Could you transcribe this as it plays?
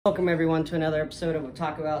Welcome everyone to another episode of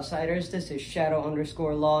Otaku Outsiders. This is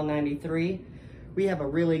Shadow_Law93. We have a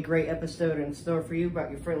really great episode in store for you about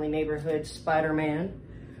your friendly neighborhood Spider-Man.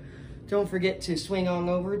 Don't forget to swing on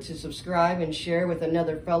over to subscribe and share with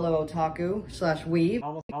another fellow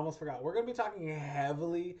otaku/weeb. Almost forgot. We're going to be talking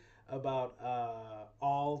heavily about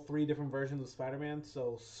all three different versions of Spider-Man.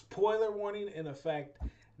 So spoiler warning in effect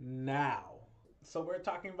now. So we're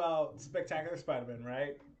talking about Spectacular Spider-Man,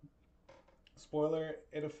 right? Spoiler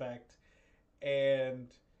in effect. And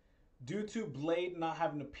due to Blade not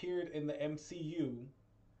having appeared in the MCU,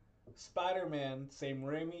 Spider-Man,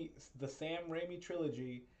 the Sam Raimi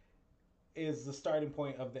trilogy, is the starting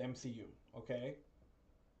point of the MCU, okay?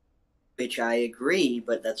 Which I agree,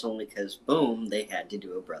 but that's only because, boom, they had to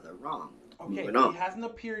do a brother wrong. Okay, he hasn't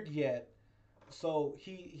appeared yet, so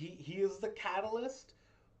he is the catalyst,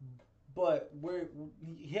 but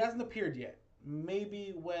he hasn't appeared yet.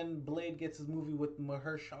 Maybe when Blade gets his movie with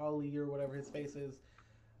Mahershala Ali or whatever his face is,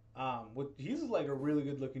 he's like a really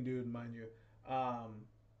good looking dude, mind you.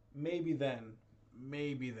 Maybe then.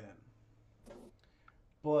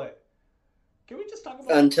 But can we just talk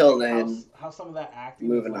about until then how some of that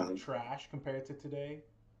acting is like trash compared to today?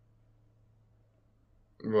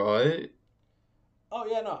 What? Oh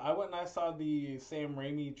yeah, no. I went and I saw the Sam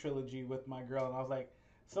Raimi trilogy with my girl, and I was like,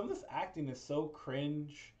 some of this acting is so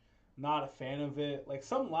cringe. Not a fan of it. Like,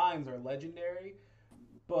 some lines are legendary,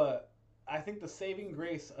 but I think the saving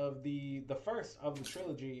grace of the first of the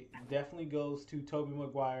trilogy definitely goes to Tobey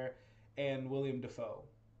Maguire and William Dafoe,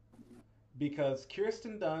 because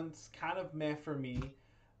Kirsten Dunst kind of meh for me.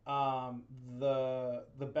 The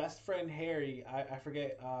best friend Harry, I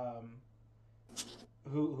forget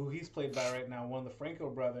who he's played by right now, one of the Franco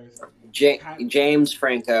brothers. James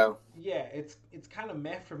Franco. Yeah, it's kind of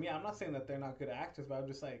meh for me. I'm not saying that they're not good actors, but I'm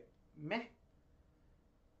just like, meh.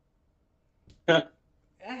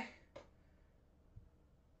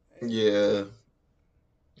 Yeah.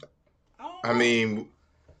 I mean,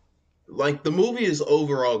 like, the movie is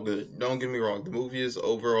overall good. Don't get me wrong. The movie is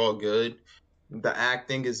overall good. The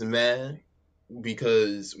acting is meh,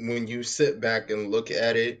 because when you sit back and look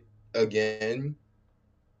at it again,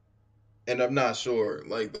 and I'm not sure,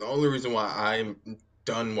 like, the only reason why I'm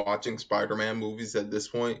done watching Spider-Man movies at this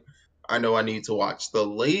point, I know I need to watch the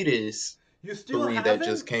latest three that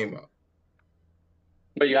just came out.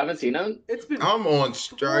 But you haven't seen them? I'm on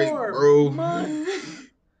strike, bro.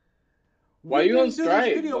 Why are you on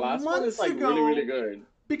strike? The last one is like really, really good.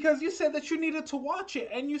 Because you said that you needed to watch it,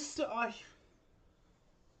 and you still.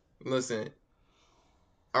 Listen,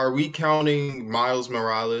 are we counting Miles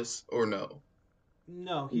Morales or no?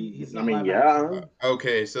 No, he's not. I mean, yeah.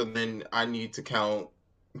 Okay, so then I need to count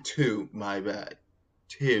 2. My bad.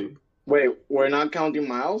 2. Wait, we're not counting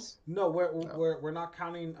Miles? No, we're not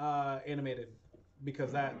counting animated,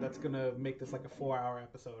 because that's gonna make this like a 4-hour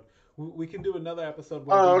episode. We can do another episode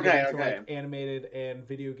where we get into like animated and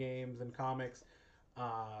video games and comics.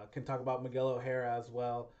 Can talk about Miguel O'Hara as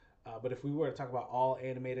well. But if we were to talk about all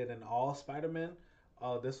animated and all Spider-Man,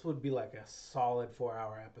 this would be like a solid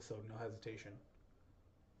 4-hour episode, no hesitation.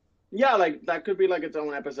 Yeah, like that could be like its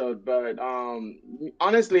own episode. But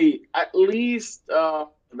honestly, at least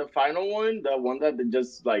the final one, the one that they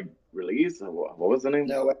just like released, what was the name?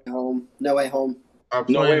 No Way Home. No Way Home. I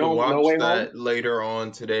plan to watch that later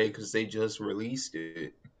on today because they just released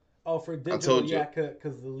it. Oh, for digital, yeah,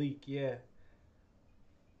 because the leak, yeah.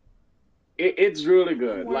 It's really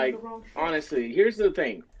good. Like, honestly, here's the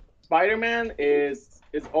thing: Spider-Man is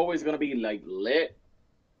always gonna be like lit.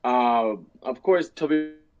 Of course,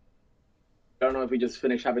 Tobey. I don't know if we just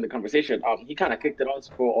finished having the conversation. He kind of kicked it off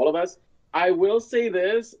for all of us. I will say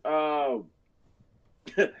this: Tom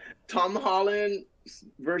Holland's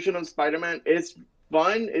version of Spider-Man is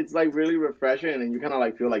fun. It's like really refreshing, and you kind of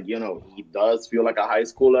like feel like, he does feel like a high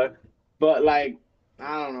schooler. But like,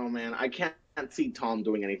 I don't know, man. I can't see Tom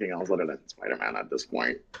doing anything else other than Spider-Man at this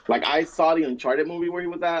point. Like, I saw the Uncharted movie where he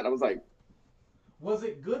was at. I was like, was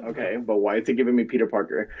it good? Okay, but why is he giving me Peter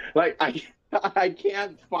Parker? Like, I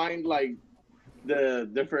can't find like the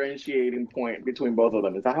differentiating point between both of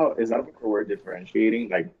them. Is that a word, differentiating?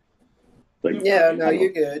 Like yeah, no, you're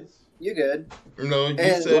good. You're good. No,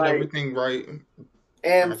 you said everything right.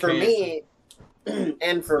 And for me,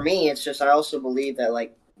 it's just, I also believe that,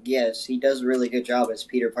 like, yes, he does a really good job as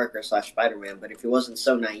Peter Parker / Spider-Man, but if he wasn't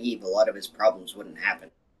so naive, a lot of his problems wouldn't happen.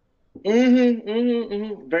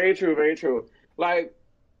 Very true, very true. Like,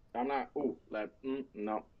 I'm not.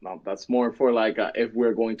 No. That's more for like if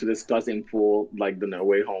we're going to discuss in full like the No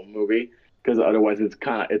Way Home movie, because otherwise it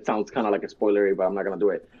sounds kind of like a spoilery, but I'm not gonna do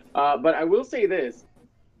it. But I will say this: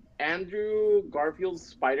 Andrew Garfield's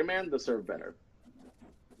Spider-Man deserved better.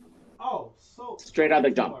 straight out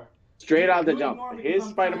the jump. Straight out the jump. Ignore me His because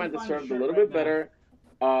I'm trying to Spider-Man find a deserved a shirt little right bit better.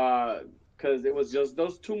 Because it was just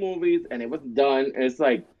those 2 movies and it was done. It's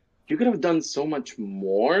like you could have done so much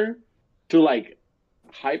more to like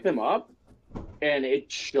hype him up, and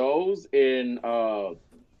it shows in No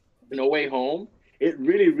Way Home. It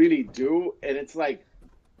really, really do, and it's like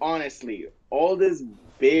honestly, all these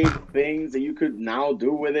big things that you could now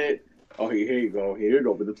do with it. Oh, here you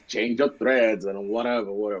go, but let's change your threads and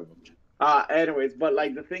whatever. Anyways, but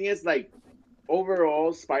like the thing is like.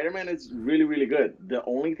 Overall, Spider-Man is really, really good. The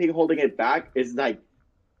only thing holding it back is like,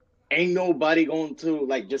 ain't nobody going to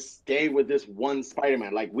like just stay with this one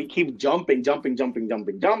Spider-Man. Like we keep jumping,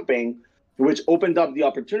 which opened up the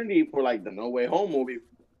opportunity for like the No Way Home movie.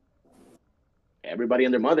 Everybody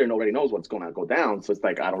and their mother already knows what's going to go down, so it's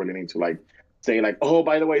like I don't really need to like say like, oh,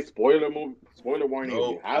 by the way, spoiler warning. If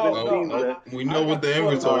you haven't seen this, we know what the end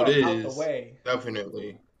result is.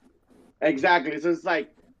 Definitely. Exactly. So it's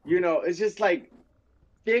like. It's just like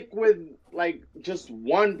stick with like just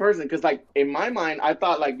one person because like in my mind I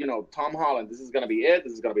thought like Tom Holland, this is gonna be it.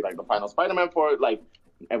 This is gonna be like the final Spider-Man for like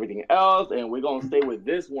everything else, and we're gonna stay with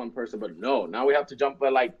this one person. But no, now we have to jump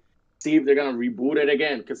and like see if they're gonna reboot it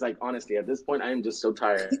again. Because like honestly, at this point, I am just so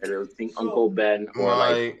tired of seeing Uncle Ben or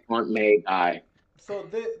like Aunt May die. So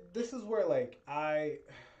this is where like I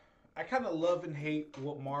kind of love and hate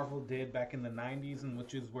what Marvel did back in the 90s, and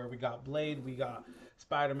which is where we got Blade, we got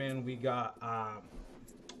Spider-Man, we got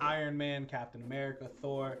Iron Man, Captain America,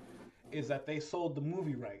 Thor, is that they sold the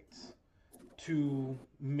movie rights to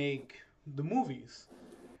make the movies.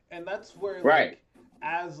 And that's where, like,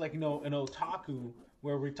 as, like, an otaku,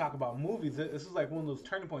 where we talk about movies, this is, like, one of those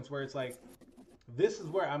turning points where it's, like, this is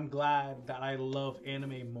where I'm glad that I love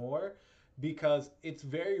anime more, because it's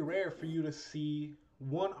very rare for you to see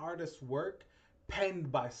one artist's work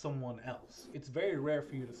penned by someone else. It's very rare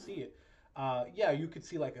for you to see it. You could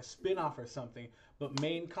see like a spin-off or something, but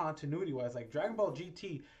main continuity wise, like Dragon Ball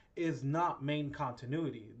GT is not main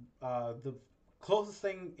continuity. The closest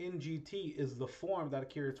thing in GT is the form that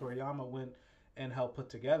Akira Toriyama went and helped put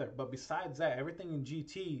together. But besides that, everything in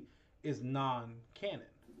GT is non-canon.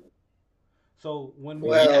 So when we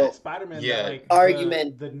get Spider-Man, like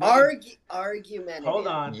argument. Hold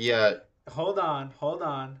on. Yeah. Hold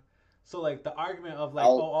on. So, like, the argument of, like,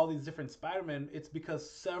 all these different Spider-Man, it's because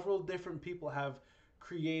several different people have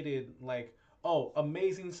created, like,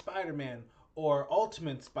 Amazing Spider-Man or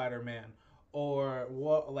Ultimate Spider-Man or,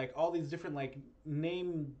 what, like, all these different, like,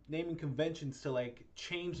 naming conventions to, like,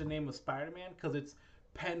 change the name of Spider-Man because it's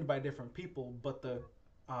penned by different people, but the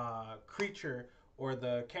creature or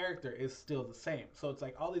the character is still the same. So, it's,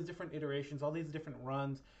 like, all these different iterations, all these different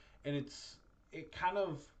runs, and it kind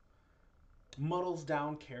of muddles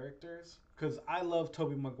down characters because I love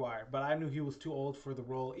Tobey Maguire, but I knew he was too old for the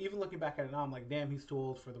role. Even looking back at it now, I'm like, damn, he's too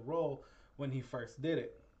old for the role when he first did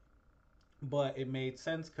it. But it made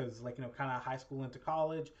sense because, like, kind of high school into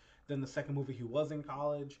college. Then the second movie, he was in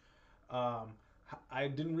college. I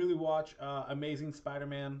didn't really watch Amazing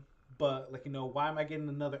Spider-Man, but, like, why am I getting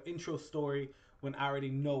another intro story when I already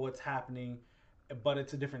know what's happening, but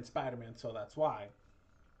it's a different Spider-Man, so that's why.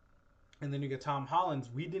 And then you get Tom Holland's.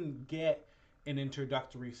 We didn't get an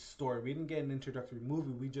introductory story. We didn't get an introductory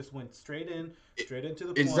movie. We just went straight into the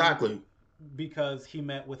point. Exactly. Because he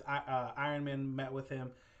met with Iron Man, met with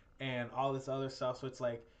him, and all this other stuff. So it's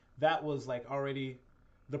like that was like already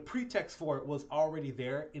the pretext for it was already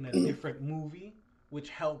there in a different movie, which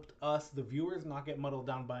helped us, the viewers, not get muddled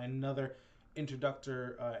down by another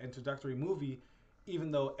introductory movie.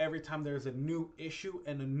 Even though every time there's a new issue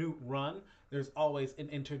and a new run, there's always an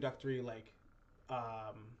introductory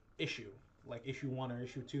issue. Like issue 1 or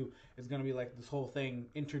issue 2 is going to be like this whole thing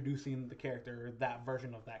introducing the character or that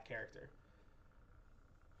version of that character.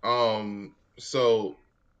 So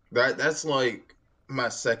that's like my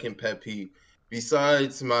second pet peeve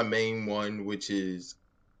besides my main one, which is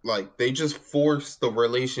like they just force the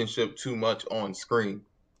relationship too much on screen.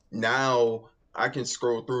 Now I can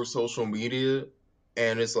scroll through social media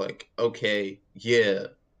and it's like, okay, yeah.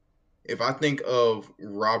 If I think of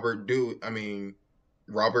Robert Downey,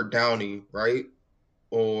 right?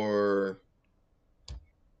 Or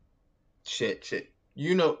shit.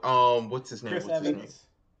 What's his name?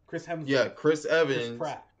 Chris Hemsworth. Yeah, Chris Evans. Chris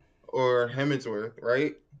Pratt. Or Hemsworth,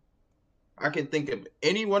 right? I can think of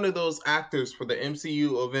any one of those actors for the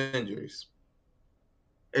MCU Avengers.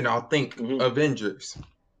 And I'll think Avengers.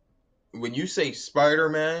 When you say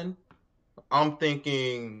Spider-Man, I'm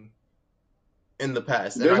thinking in the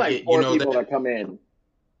past. There's like four people that come in.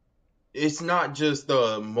 It's not just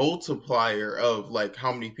the multiplier of like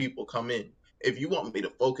how many people come in. If you want me to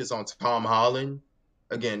focus on Tom Holland,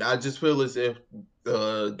 again, I just feel as if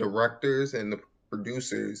the directors and the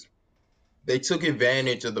producers, they took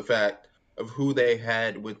advantage of the fact of who they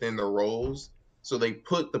had within the roles. So they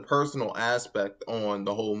put the personal aspect on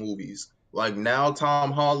the whole movies. Like now,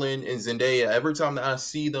 Tom Holland and Zendaya, every time that I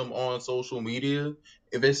see them on social media,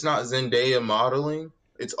 if it's not Zendaya modeling,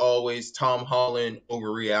 it's always Tom Holland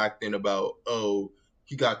overreacting about, oh,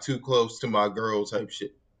 he got too close to my girl type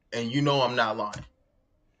shit. And you know I'm not lying.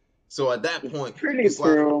 So at that point, Pretty it's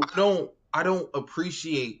like true. I don't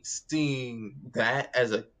appreciate seeing that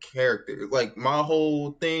as a character. Like my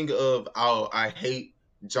whole thing of I hate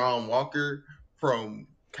John Walker from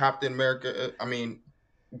Captain America. I mean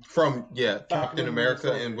from Falcon Captain and Winter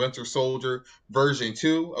America and Soldier. Winter Soldier version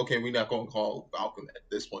 2. Okay, we're not gonna call Falcon at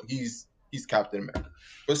this point. He's Captain America.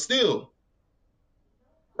 But still,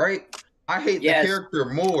 right? I hate Yes. the character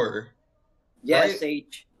more. Yes, Right?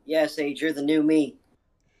 H. Yes, H. You're the new me.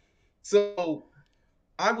 So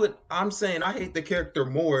I'm saying I hate the character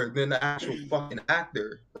more than the actual fucking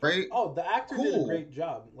actor, right? Oh, the actor did a Cool. great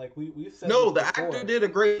job. Like we've said No, this the before. actor did a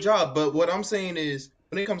great job, but what I'm saying is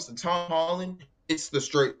when it comes to Tom Holland, it's the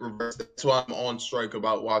straight reverse. That's why I'm on strike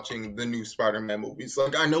about watching the new Spider-Man movies.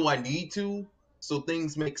 Like I know I need to, so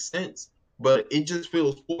things make sense, but it just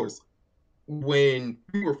feels forced. When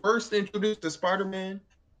we were first introduced to Spider-Man,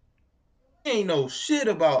 ain't no shit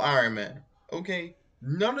about Iron Man. Okay?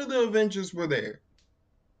 None of the Avengers were there.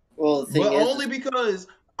 Well, the thing But is, only because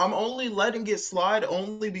I'm only letting it slide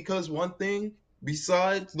only because one thing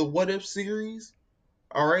besides the What If series,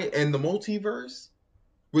 all right, and the multiverse,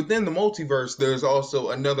 within the multiverse there's also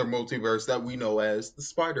another multiverse that we know as the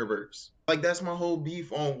Spider-Verse. Like that's my whole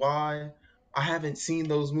beef on why I haven't seen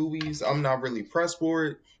those movies. I'm not really pressed for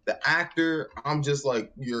it. The actor, I'm just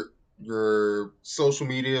like your social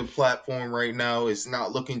media platform right now is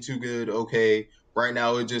not looking too good. Okay, right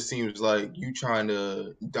now it just seems like you trying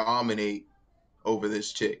to dominate over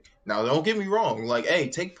this chick. Now, don't get me wrong. Like, hey,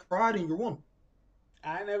 take pride in your woman.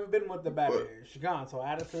 I ain't never been with the bad But, hair. She gone, so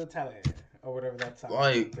add it to the tally or whatever that's on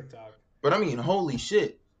like, TikTok. but I mean, holy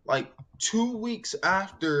shit. Like, 2 weeks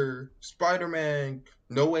after Spider Man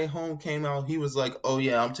No Way Home came out, he was like, oh,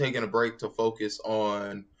 yeah, I'm taking a break to focus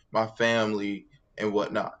on my family and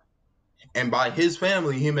whatnot. And by his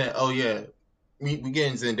family, he meant, oh, yeah, we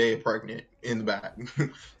getting Zendaya pregnant in the back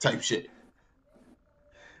type shit.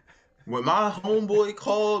 When my homeboy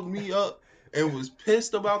called me up and was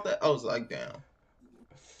pissed about that, I was like, damn,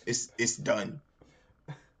 it's done.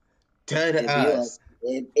 Dead it'd be ass.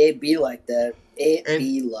 It be like that. It And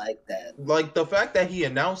be like that. like the fact that he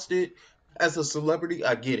announced it as a celebrity,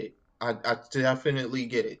 I get it. I definitely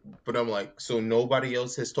get it. But I'm like, so nobody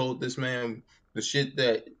else has told this man the shit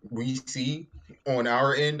that we see on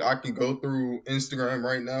our end. I can go through Instagram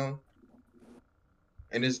right now,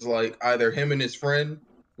 and it's like either him and his friend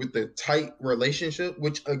with the tight relationship,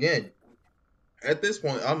 which again, at this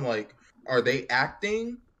point, I'm like, are they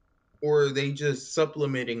acting or are they just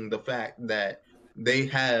supplementing the fact that they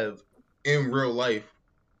have in real life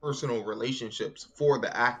personal relationships for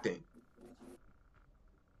the acting?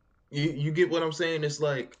 You get what I'm saying? It's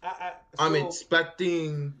like I'm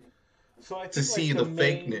expecting So I think to see the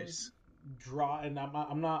fakeness. draw, and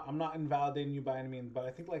I'm not invalidating you by any means, but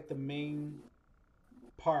I think like the main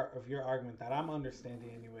part of your argument that I'm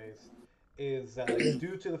understanding, anyways, is that like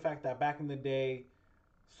due to the fact that back in the day,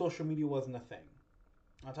 social media wasn't a thing.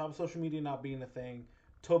 On top of social media not being a thing,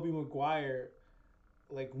 Tobey Maguire,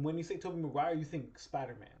 like when you say Tobey Maguire, you think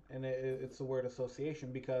Spider Man, and it's the word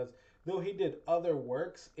association because though he did other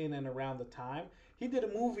works in and around the time, he did a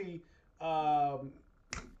movie.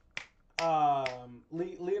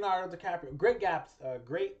 Leonardo DiCaprio, Great Gatsby,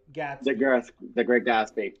 The Great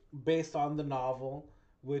Gatsby. based on the novel,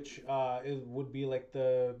 which would be like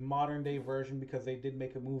the modern day version because they did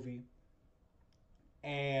make a movie,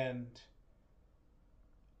 and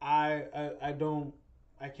I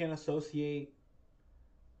can't associate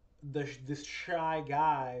this shy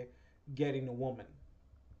guy getting a woman.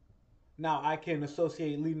 Now I can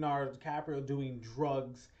associate Leonardo DiCaprio doing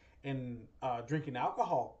drugs and drinking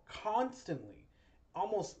alcohol constantly.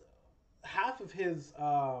 Almost half of his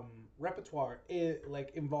repertoire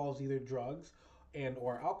like involves either drugs and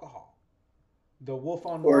or alcohol. The Wolf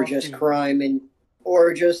on Or Wall just Street, crime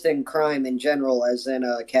or just in crime in general, as in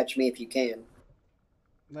Catch Me If You Can.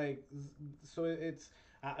 like so it's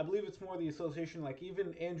I believe it's more the association. Like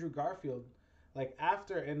even Andrew Garfield, like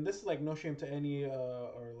after, and this is like no shame to any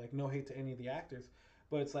or like no hate to any of the actors,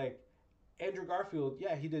 but it's like Andrew Garfield,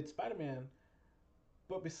 yeah, he did Spider Man,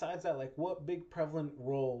 but besides that, like what big prevalent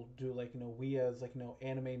role do like we as like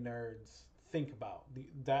anime nerds think about?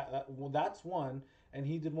 Well, that's one, and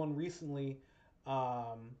he did one recently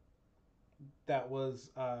um, that was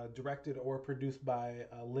directed or produced by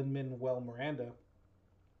Lin-Manuel Miranda,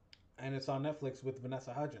 and it's on Netflix with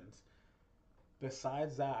Vanessa Hudgens.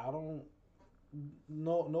 Besides that, I don't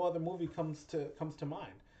no other movie comes to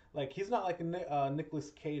mind. Like he's not like a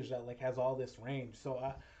Nicolas Cage that like has all this range.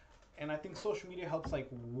 And I think social media helps like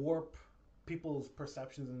warp people's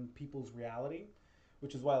perceptions and people's reality,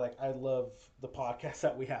 which is why like I love the podcast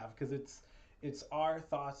that we have because it's our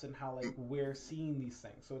thoughts and how like we're seeing these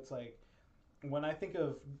things. So it's like when I think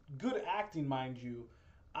of good acting, mind you,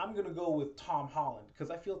 I'm gonna go with Tom Holland because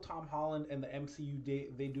I feel Tom Holland and the MCU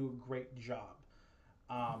they do a great job.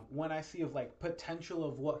 When I see of like potential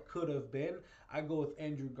of what could have been, I go with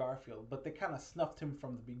Andrew Garfield, but they kind of snuffed him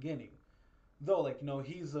from the beginning. Though, like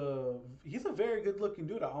he's a very good looking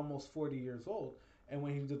dude at almost 40 years old, and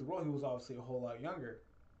when he did the role, he was obviously a whole lot younger.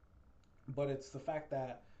 But it's the fact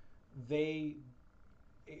that they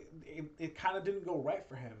it kind of didn't go right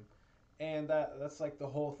for him, and that's like the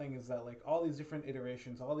whole thing is that like all these different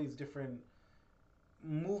iterations, all these different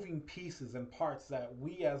moving pieces and parts that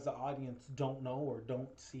we as the audience don't know or don't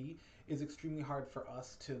see is extremely hard for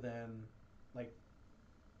us to then like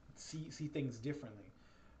see things differently.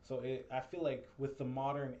 So I feel like with the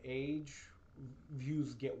modern age,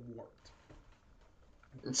 views get warped.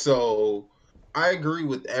 So I agree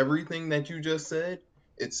with everything that you just said,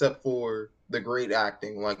 except for the great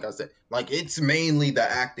acting. Like I said, like it's mainly the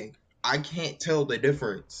acting. I can't tell the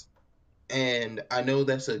difference. And I know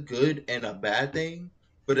that's a good and a bad thing,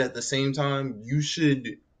 but at the same time, you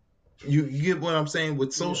get what I'm saying with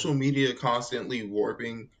Yeah. social media constantly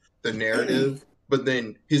warping the narrative, but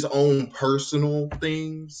then his own personal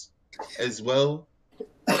things as well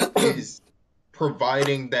is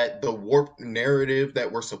providing that the warped narrative that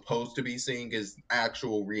we're supposed to be seeing is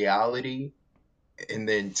actual reality, and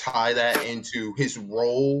then tie that into his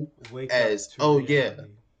role Wake as, up to oh yeah,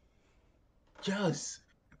 reality. just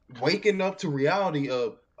waking up to reality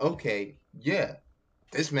of, okay, yeah,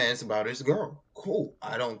 this man's about his girl. Cool.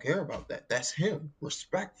 I don't care about that. That's him.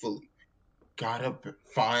 Respectfully. Got a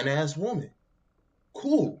fine ass woman.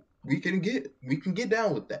 Cool. We can get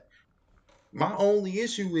down with that. My only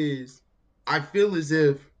issue is I feel as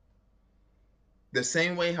if the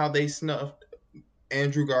same way how they snuffed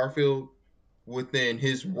Andrew Garfield within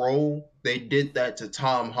his role, they did that to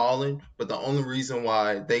Tom Holland, but the only reason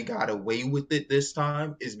why they got away with it this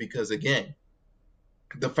time is because again,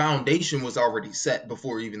 the foundation was already set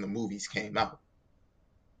before even the movies came out.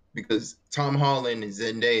 Because Tom Holland and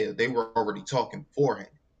Zendaya, they were already talking beforehand,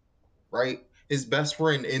 right? His best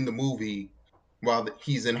friend in the movie, while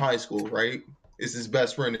he's in high school, right, is his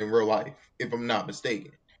best friend in real life, if I'm not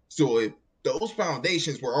mistaken. So if those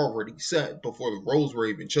foundations were already set before the roles were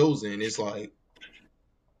even chosen, it's like,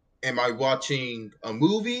 am I watching a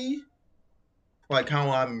movie? Like how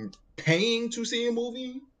I'm paying to see a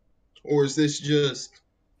movie? Or is this just,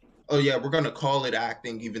 oh yeah, we're gonna call it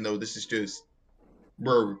acting, even though this is just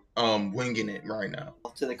we're winging it right now.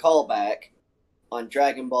 To the callback on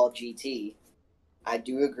Dragon Ball GT, I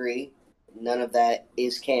do agree. None of that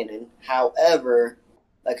is canon. However,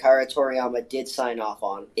 Akira Toriyama did sign off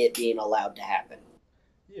on it being allowed to happen,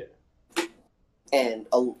 Yeah. and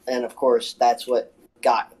of course that's what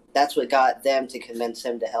got them to convince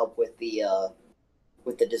him to help with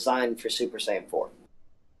the design for Super Saiyan 4.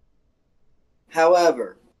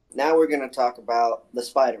 However, now we're going to talk about the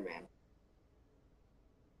Spider-Man.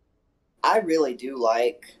 I really do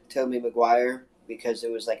like Tobey Maguire because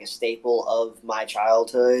it was like a staple of my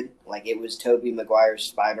childhood. Like it was Tobey Maguire's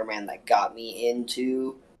Spider-Man that got me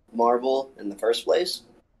into Marvel in the first place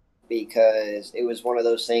because it was one of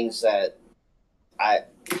those things that I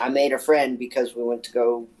made a friend because we went to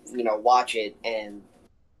go, watch it and,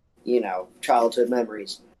 childhood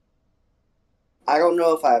memories. I don't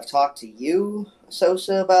know if I've talked to you,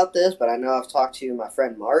 Sosa, about this, but I know I've talked to my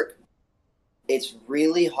friend Mark. It's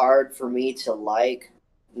really hard for me to like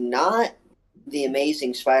not the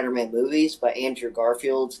Amazing Spider-Man movies, but Andrew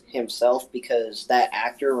Garfield himself because that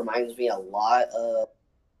actor reminds me a lot of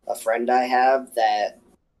a friend I have that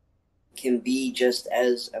can be just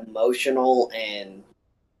as emotional and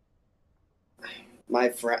my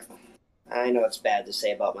friend. I know it's bad to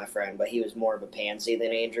say about my friend, but he was more of a pansy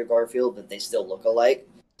than Andrew Garfield, but they still look alike.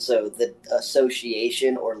 So the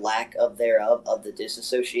association or lack of thereof of the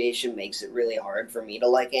disassociation makes it really hard for me to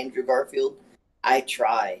like Andrew Garfield. I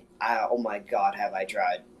try. Oh my god, have I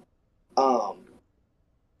tried?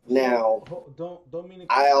 Now Don't mean to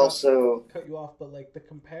I also cut you off, but like the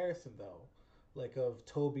comparison though, like of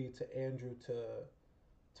Toby to Andrew to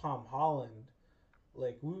Tom Holland,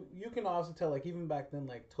 like you can also tell like even back then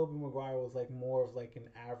like Tobey Maguire was like more of like an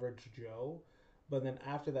average Joe, but then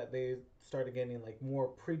after that they started getting like more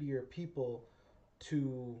prettier people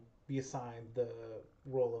to be assigned the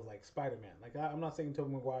role of like Spider-Man. Like I'm not saying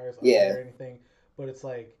Tobey Maguire is ugly or anything, but it's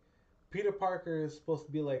like Peter Parker is supposed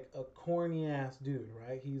to be like a corny ass dude,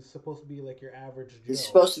 right? He's supposed to be like your average Joe. He's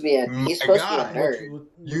supposed to be a nerd.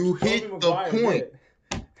 You hit the point.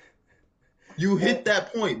 You hit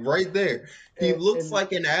that point right there. He looks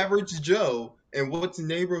like an average Joe, and what's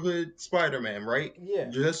neighborhood Spider-Man, right? Yeah.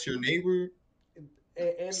 Just your neighbor.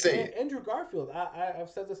 And Andrew Garfield, I've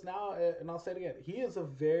said this now, and I'll say it again. He is a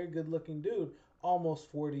very good-looking dude,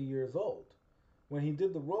 almost 40 years old. When he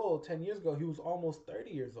did the role 10 years ago, he was almost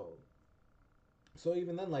 30 years old. So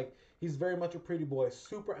even then, like, he's very much a pretty boy,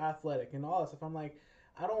 super athletic, and all that stuff. I'm like,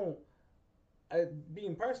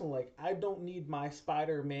 being personal, like, I don't need my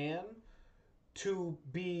Spider-Man to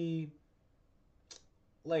be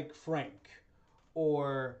like Frank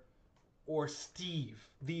or Steve.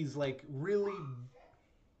 These like really,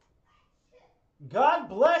 God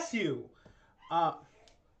bless you.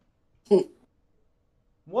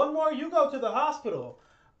 One more, you go to the hospital.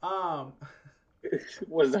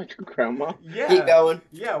 Was that your grandma? Yeah. Keep going.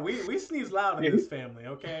 Yeah, we sneeze loud in this family,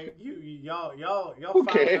 okay? Y'all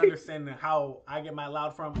finally understand how I get my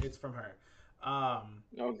loud from. It's from her.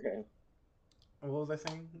 Okay. What was I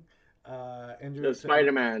saying? Andrew, the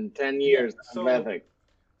Spider-Man, 10 years. So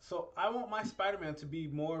I want my Spider-Man to be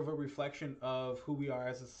more of a reflection of who we are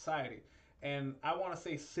as a society. And I want to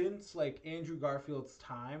say since like Andrew Garfield's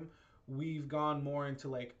time, we've gone more into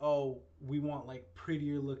like, oh, we want like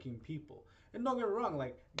prettier looking people. And don't get me wrong,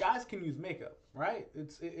 like guys can use makeup, right?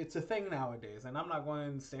 It's a thing nowadays. And I'm not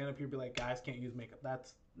going to stand up here and be like, guys can't use makeup.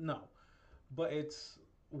 That's no. But it's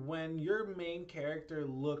when your main character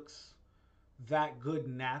looks that good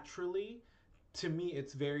naturally, to me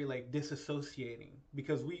it's very like disassociating,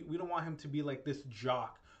 because we don't want him to be like this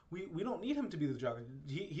jock. We don't need him to be the jock.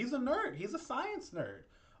 He's a nerd. He's a science nerd.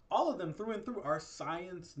 All of them through and through are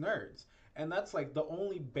science nerds. And that's like the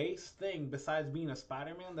only base thing besides being a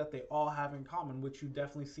Spider-Man that they all have in common, which you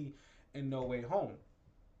definitely see in No Way Home.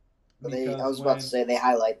 I was about to say they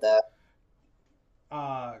highlight that.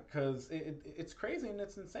 Because it's crazy and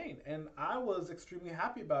it's insane. And I was extremely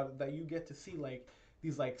happy about it that you get to see like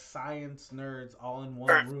these like science nerds all in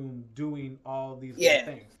one room doing all these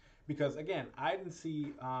things. Because again, I didn't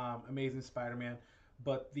see Amazing Spider-Man,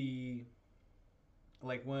 but the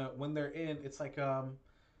like when they're in, it's like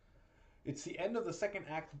it's the end of the second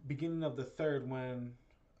act, beginning of the third. When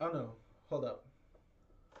hold up.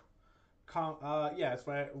 It's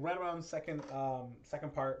right around second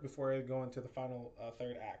part before they go into the final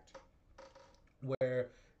third act,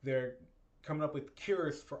 where they're coming up with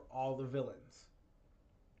cures for all the villains,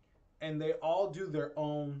 and they all do their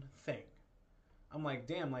own thing. I'm like,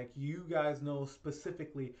 damn, like you guys know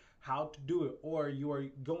specifically how to do it, or you are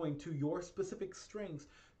going to your specific strengths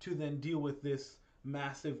to then deal with this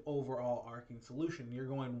massive overall arcing solution. You're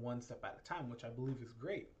going one step at a time, which I believe is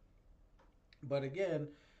great. But again,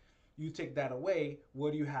 you take that away,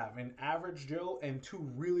 what do you have? An average Joe and two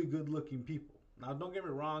really good looking people. Now don't get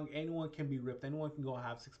me wrong, anyone can be ripped, anyone can go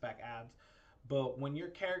have six-pack abs, but when your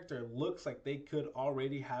character looks like they could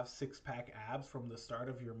already have six-pack abs from the start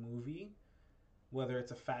of your movie, whether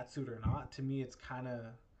it's a fat suit or not, to me it's kind of,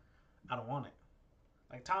 I don't want it.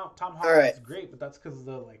 Like Tom Holland is great, but that's because of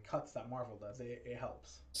the like cuts that Marvel does. It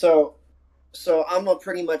helps. So I'm gonna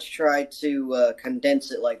pretty much try to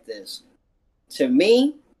condense it like this. To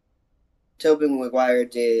me, Tobey Maguire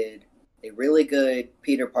did a really good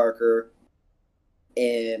Peter Parker,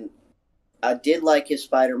 and I did like his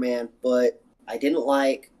Spider-Man, but I didn't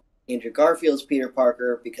like Andrew Garfield's Peter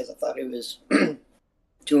Parker because I thought it was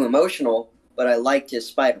too emotional, but I liked his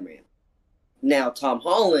Spider-Man. Now, Tom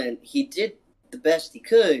Holland, he did the best he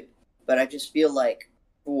could, but I just feel like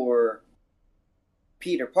for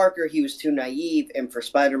Peter Parker, he was too naive, and for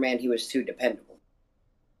Spider-Man, he was too dependable.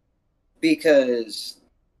 Because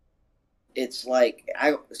it's like,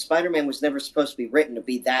 Spider-Man was never supposed to be written to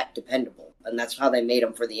be that dependable, and that's how they made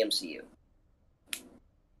him for the MCU.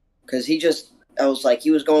 Because I was like,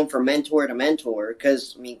 he was going from mentor to mentor,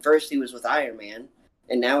 because, I mean, first he was with Iron Man,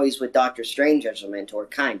 and now he's with Doctor Strange as a mentor,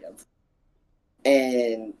 kind of.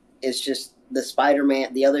 And it's just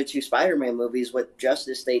the other two Spider-Man movies, what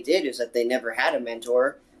justice they did is that they never had a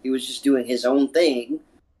mentor. He was just doing his own thing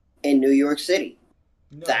in New York City.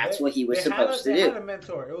 No, that's what he was supposed to do. They had a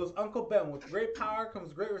mentor. It was Uncle Ben. With great power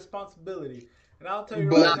comes great responsibility. And I'll tell you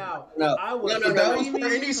right now, that was for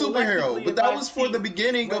any superhero. But that was for the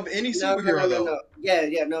beginning of any superhero, though. No.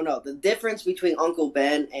 Yeah, no. The difference between Uncle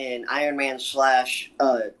Ben and Iron Man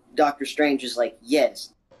 / Doctor Strange is like,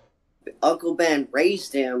 yes, Uncle Ben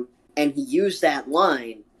raised him and he used that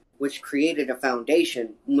line, which created a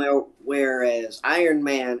foundation. Whereas Iron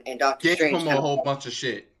Man and Doctor Gave Strange him a whole bunch of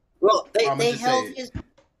shit. well, I'ma they just held say it.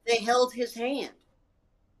 they held his hand.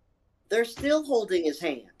 They're still holding his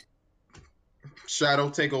hand. Shadow,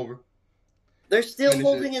 take over. They're still Finish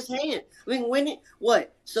holding it. his hand. I mean,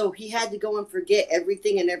 what? So he had to go and forget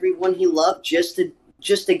everything and everyone he loved just to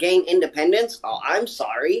gain independence? Oh, I'm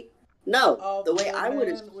sorry. No, All the way I would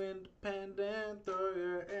have. independent, throw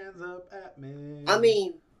your hands up at me. I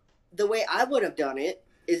mean, the way I would have done it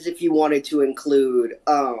is if you wanted to include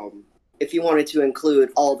all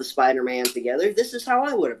the Spider-Man together. This is how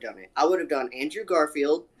I would have done it. I would have done Andrew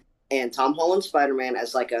Garfield and Tom Holland Spider-Man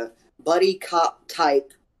as like a buddy cop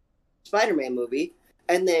type Spider-Man movie,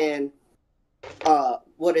 and then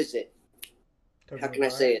what is it? How can I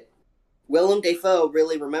say it? Willem Dafoe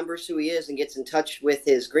really remembers who he is and gets in touch with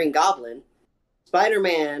his Green Goblin.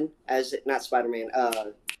 Tom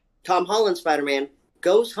Holland Spider-Man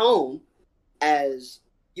goes home as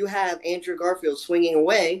you have Andrew Garfield swinging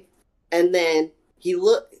away, and then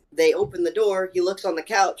they open the door, he looks on the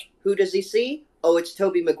couch. Who does he see? Oh, it's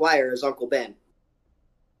Tobey Maguire as Uncle Ben.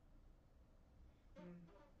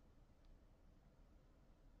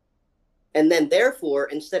 And then, therefore,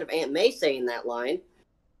 instead of Aunt May saying that line,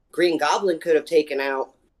 Green Goblin could have taken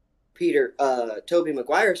out Tobey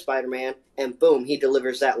Maguire Spider-Man, and boom, he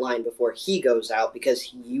delivers that line before he goes out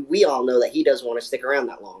because we all know that he doesn't want to stick around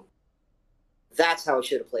that long. That's how it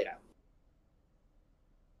should have played out.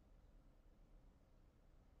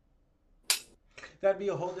 That'd be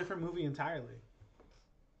a whole different movie entirely.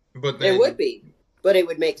 But then, It would be, but it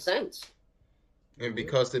would make sense. and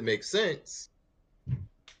because it makes sense,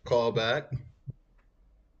 call back.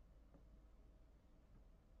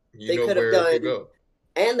 They You know could have where it could done- go.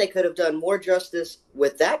 And they could have done more justice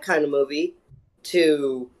with that kind of movie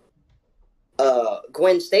to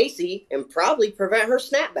Gwen Stacy and probably prevent her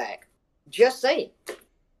snapback. Just saying.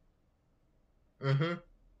 Mm-hmm.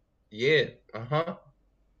 Yeah. Uh-huh.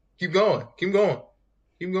 Keep going. Keep going.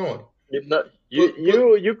 Keep going.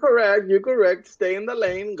 You correct. Stay in the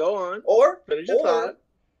lane. Go on. Or Finish your thought.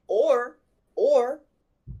 Or,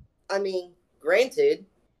 I mean, granted,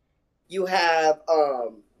 you have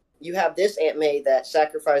this Aunt May that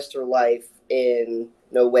sacrificed her life in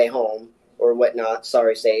No Way Home or whatnot.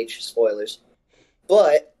 Sorry, Sage, spoilers.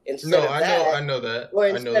 But instead of that, I know that. or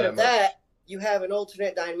I know instead that of much. that, you have an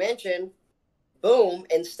alternate dimension. Boom!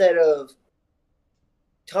 Instead of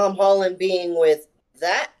Tom Holland being with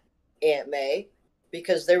that Aunt May,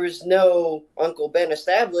 because there was no Uncle Ben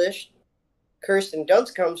established, Kirsten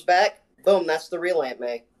Dunst comes back. Boom! That's the real Aunt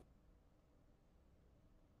May.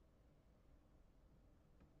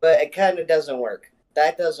 But it kind of doesn't work.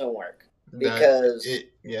 That doesn't work. Because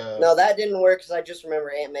no, that didn't work because I just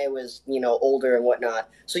remember Aunt May was, older and whatnot.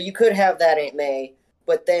 So you could have that Aunt May,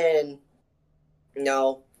 but then,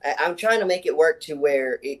 no, I'm trying to make it work to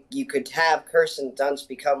where you could have Kirsten Dunst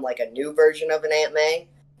become like a new version of an Aunt May,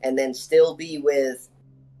 and then still be with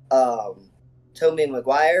Tobey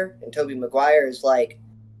Maguire, and Tobey Maguire is like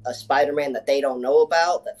a Spider-Man that they don't know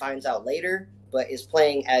about that finds out later, but is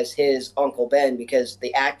playing as his Uncle Ben because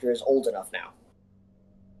the actor is old enough now.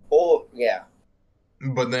 Oh, yeah.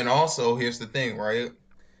 But then also, here's the thing, right?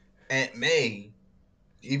 Aunt May,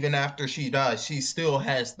 even after she dies, she still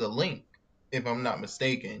has the link, if I'm not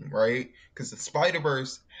mistaken, right? Because the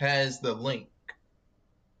Spider-Verse has the link.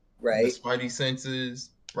 Right. The Spidey senses,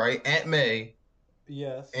 right? Aunt May,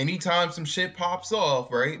 Yes. anytime some shit pops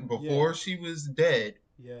off, right? Before she was dead,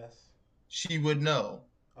 Yes. she would know.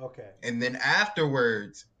 Okay. And then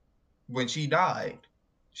afterwards, when she died,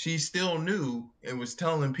 she still knew and was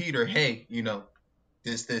telling Peter, hey,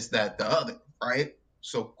 this, that, the other, right?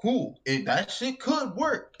 So cool. That shit could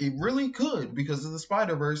work. It really could because of the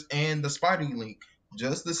Spider-Verse and the Spidey link.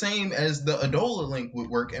 Just the same as the Adola link would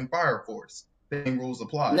work in Fire Force. Same rules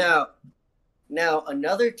apply. Now,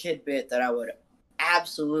 another tidbit that I would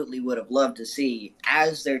have loved to see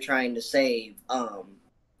as they're trying to save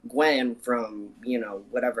Gwen from,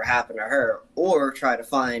 whatever happened to her, or try to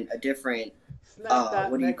find a different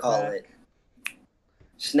what do you call it?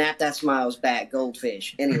 Snap that smiles back,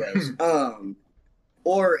 goldfish. Anyways,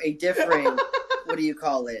 or a different what do you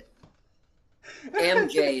call it?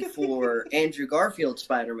 MJ for Andrew Garfield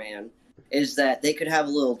Spider-Man is that they could have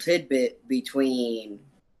a little tidbit between,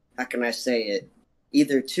 how can I say it,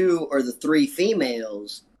 either two or the three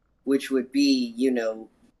females, which would be,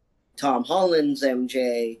 Tom Holland's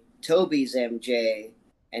MJ, Tobey's MJ,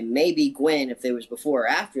 and maybe Gwen if there was before or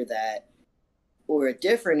after that, or a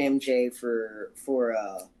different MJ for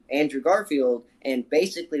Andrew Garfield. And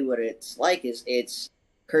basically what it's like is it's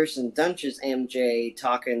Kirsten Dunst's MJ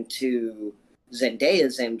talking to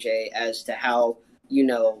Zendaya's MJ as to how,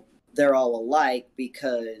 they're all alike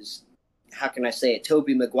because, how can I say it,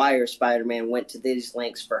 Tobey Maguire's Spider-Man went to these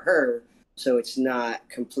lengths for her, so it's not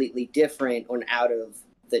completely different or out of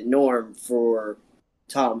the norm for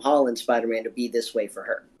Tom Holland's Spider-Man to be this way for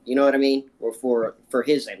her. You know what I mean? Or for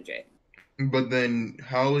his MJ. But then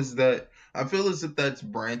how is that? I feel as if that's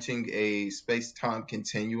branching a space-time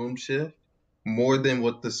continuum shift more than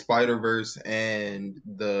what the Spider-Verse and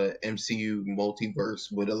the MCU multiverse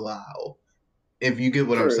would allow. If you get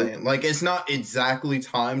what I'm saying. Like, it's not exactly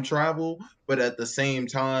time travel, but at the same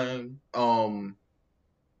time,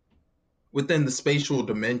 within the spatial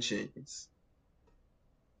dimensions.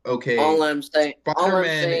 Okay. All I'm saying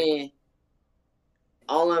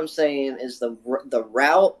is the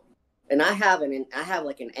route, and I have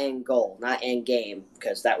like an end goal, not end game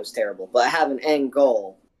because that was terrible, but I have an end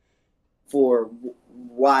goal for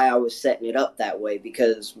why I was setting it up that way,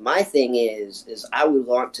 because my thing is I would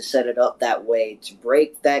want to set it up that way to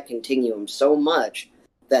break that continuum so much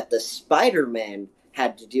that the Spider-Man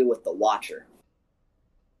had to deal with the Watcher.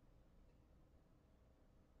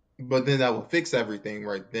 But then that would fix everything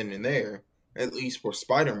right then and there, at least for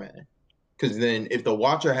Spider-Man. Because then if the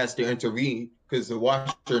Watcher has to intervene, because the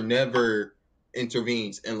Watcher never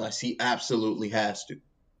intervenes unless he absolutely has to.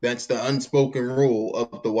 That's the unspoken rule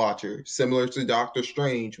of the Watcher, similar to Doctor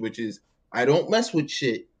Strange, which is, I don't mess with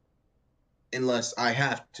shit unless I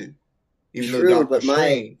have to.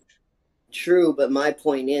 True, but my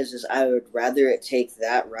point is I would rather it take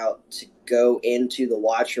that route to go into the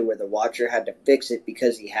Watcher where the Watcher had to fix it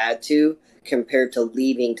because he had to, compared to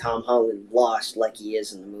leaving Tom Holland lost like he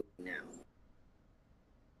is in the movie now.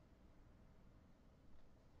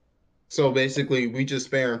 So basically, we just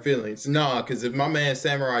sparing feelings. Nah, because if my man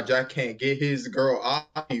Samurai Jack can't get his girl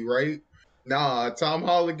Aki right, nah, Tom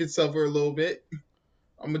Holland can suffer a little bit.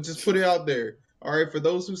 I'm going to just put it out there. All right, for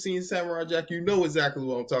those who've seen Samurai Jack, you know exactly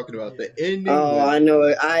what I'm talking about. The ending. Oh, I know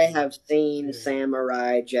it. I have seen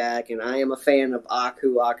Samurai Jack, and I am a fan of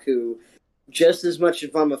Aku just as much as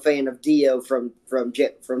I'm a fan of Dio from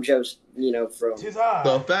Joe's,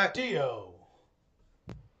 the fact Dio.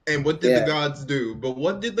 And what did the gods do? But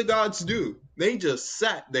what did the gods do? They just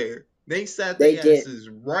sat there. They sat their asses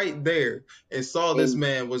right there and saw this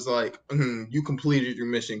man was like, you completed your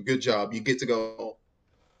mission. Good job. You get to go.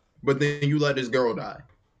 But then you let his girl die.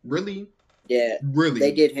 Really? Yeah. Really?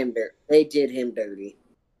 They did him dirty.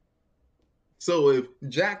 So if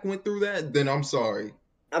Jack went through that, then I'm sorry.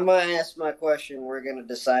 I'm going to ask my question. We're going to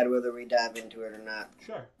decide whether we dive into it or not.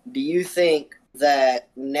 Sure. Do you think that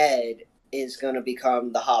Ned is going to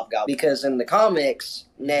become the Hobgoblin? Because in the comics,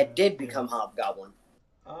 Ned did become Hobgoblin.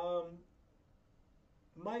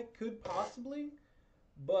 Mike could possibly,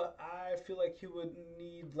 but I feel like he would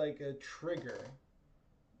need like a trigger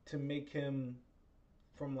to make him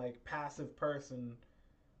from like passive person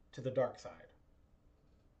to the dark side.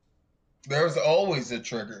 There's always a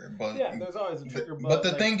trigger, but yeah, there's always a trigger. But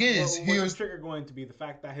the thing is, here's the trigger going to be the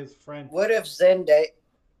fact that his friend. What if Zendaya's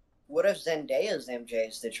MJ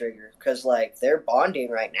is the trigger? Because, like, they're bonding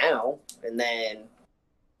right now, and then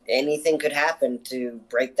anything could happen to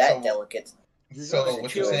break that delicate. So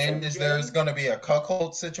what you're saying is there's going to be a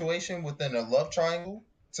cuckold situation within a love triangle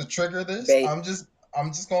to trigger this? I'm just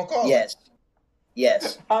going to call it.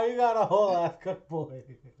 Yes. How you got a whole ass cook boy?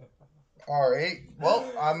 All right. Well,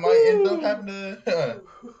 I might end up having to...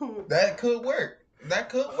 That could work.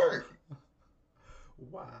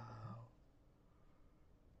 Wow.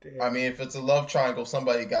 Damn. I mean, if it's a love triangle,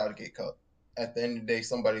 somebody got to get cut. At the end of the day,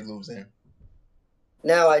 somebody losing.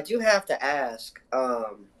 Now, I do have to ask,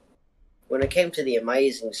 when it came to the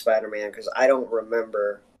Amazing Spider-Man, because I don't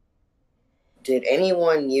remember, did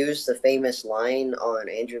anyone use the famous line on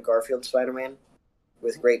Andrew Garfield's Spider-Man?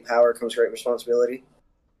 With great power comes great responsibility?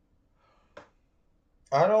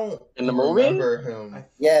 I don't in the movie? remember him.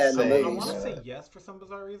 In the movie. I want to say yes for some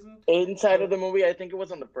bizarre reason. Inside of the movie, I think it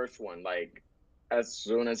was on the first one. Like, as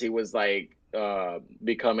soon as he was like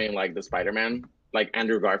becoming like the Spider-Man, like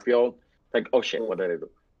Andrew Garfield, like, oh shit, what did I do?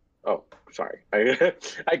 Oh, sorry, I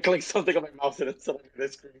clicked something on my mouse and it suddenly the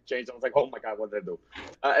screen changed. I was like, oh my god, what did I do?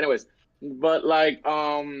 Anyways, but like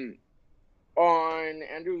on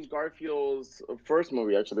Andrew Garfield's first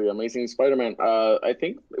movie, actually, Amazing Spider-Man, I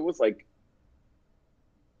think it was like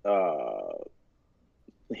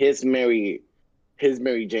his Mary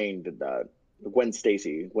Jane did that. Gwen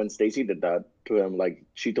Stacy did that to him. Like,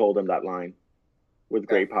 she told him that line, with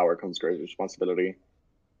great power comes great responsibility.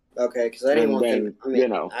 Okay, because I didn't want them. I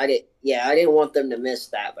mean, I didn't want them to miss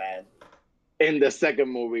that bad. In the second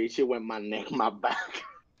movie, she went my neck, my back.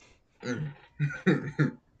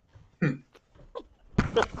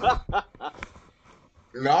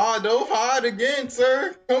 Nah, don't hide again,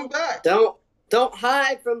 sir. Come back. Don't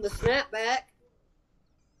hide from the snapback.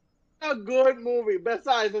 A good movie.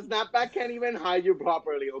 Besides, the snapback can't even hide you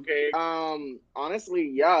properly. Okay.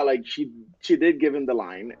 Honestly, yeah, like she did give him the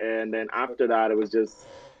line, and then after that, it was just,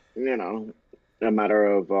 a matter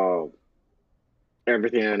of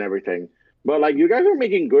everything. But like, you guys are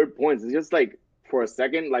making good points. It's just like for a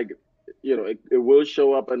second, like, it will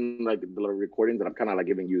show up in like the recordings that I'm kind of like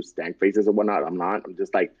giving you stank faces and whatnot. I'm not. I'm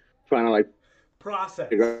just like trying to like process.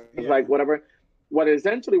 It's like whatever. What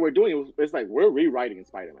essentially we're doing is like we're rewriting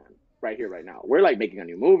Spider-Man right here, right now. We're like making a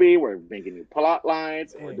new movie. We're making new plot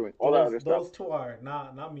lines. We're doing all that other stuff. Those two are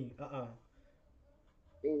not me.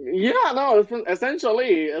 Yeah, no.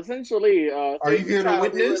 Essentially. Are you here to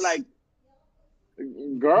witness? Like,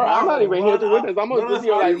 girl, I'm not even here to witness. I'm gonna just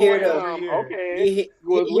like, here to, okay.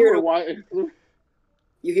 You here to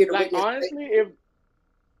like, witness?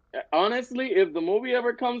 Honestly, if the movie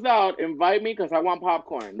ever comes out, invite me because I want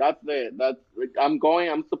popcorn. That's it. I'm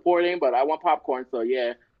supporting, but I want popcorn. So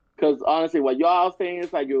yeah, because honestly, what y'all saying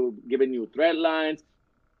is like you're giving you thread lines,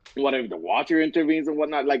 whatever the Watcher intervenes and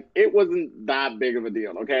whatnot. Like it wasn't that big of a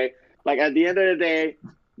deal. Okay, like at the end of the day,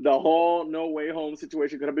 the whole No Way Home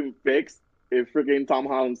situation could have been fixed if freaking Tom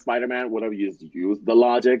Holland Spider-Man would have used the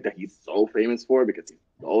logic that he's so famous for because he's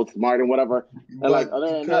so smart and whatever. And But like other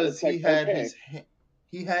than that, because it's like, he had okay.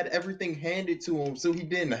 he had everything handed to him, so he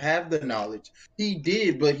didn't have the knowledge. He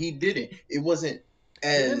did, but he didn't. It wasn't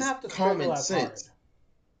as common sense.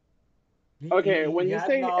 Okay, when you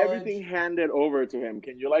say knowledge. everything handed over to him,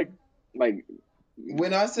 can you like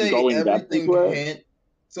When I say go in depth everything into it?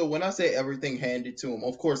 so when I say everything handed to him,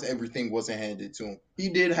 of course everything wasn't handed to him. He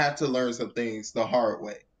did have to learn some things the hard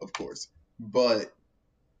way, of course. But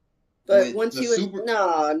once he was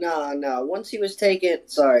once he was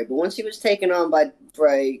taken on by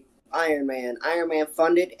Iron Man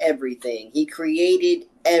funded everything. He created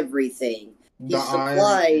everything. He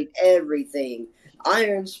supplied everything.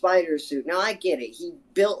 Iron Spider suit. Now I get it. He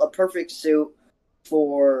built a perfect suit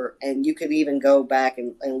and you could even go back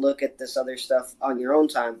and look at this other stuff on your own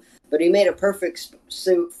time. But he made a perfect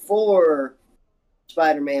suit for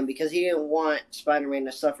Spider-Man because he didn't want Spider-Man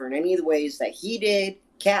to suffer in any of the ways that he did,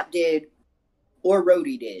 Cap did, or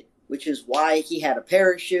Rhodey did, which is why he had a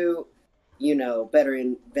parachute, better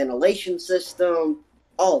in ventilation system,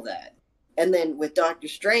 all that. And then with Doctor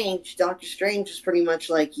Strange is pretty much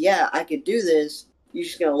like, yeah, I could do this. You're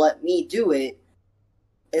just gonna let me do it.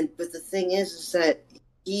 But the thing is that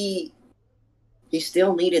he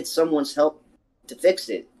still needed someone's help to fix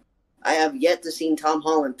it. I have yet to see Tom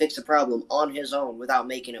Holland fix a problem on his own without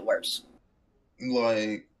making it worse.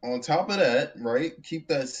 Like, on top of that, right, keep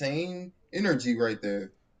that same energy right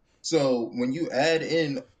there. So when you add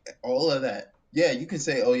in all of that, yeah, you can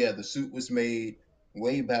say, oh yeah, the suit was made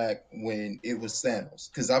way back when it was Thanos.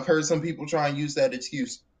 Because I've heard some people try and use that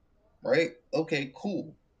excuse, right? Okay,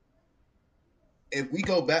 cool. If we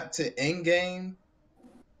go back to Endgame,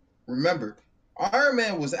 remember, Iron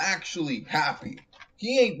Man was actually happy.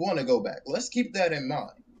 He ain't want to go back. Let's keep that in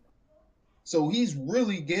mind. So he's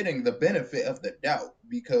really getting the benefit of the doubt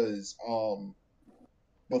because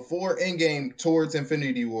before Endgame, towards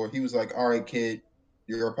Infinity War, he was like, all right, kid,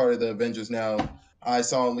 you're a part of the Avengers now. I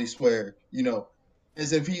solemnly swear,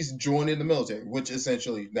 as if he's joining the military, which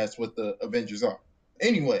essentially that's what the Avengers are.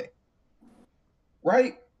 Anyway,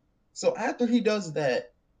 right? So after he does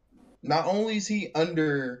that, not only is he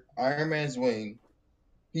under Iron Man's wing,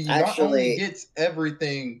 he not only gets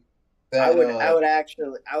everything that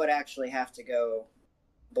I would actually have to go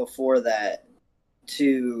before that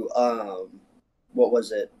to what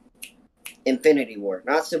was it? Infinity War,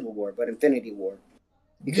 not Civil War, but Infinity War.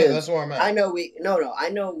 Because yeah, that's where I'm at. I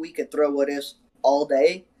know we could throw what ifs all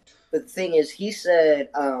day, but the thing is, he said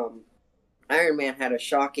Iron Man had a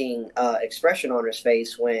shocking expression on his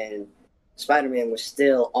face when Spider-Man was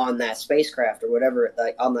still on that spacecraft or whatever,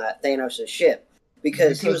 like on that Thanos' ship,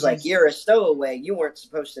 because he was like, "You're a stowaway. You weren't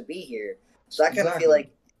supposed to be here." So I kind of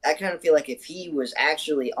feel like if he was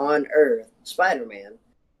actually on Earth, Spider-Man,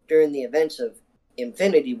 during the events of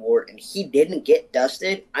Infinity War, and he didn't get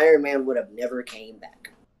dusted, Iron Man would have never came back.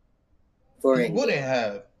 He wouldn't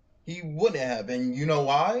have, and you know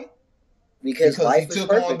why? Because life was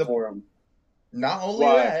perfect for him. Not only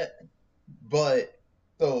that, but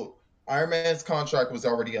so Iron Man's contract was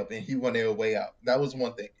already up, and he wanted a way out. That was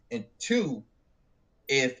one thing. And two,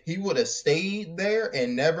 if he would have stayed there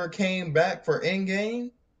and never came back for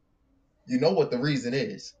Endgame, you know what the reason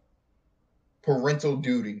is? Parental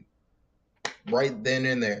duty. Right then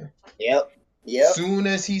and there. Yep. Yep. Soon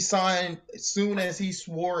as he swore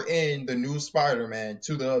in the new Spider-Man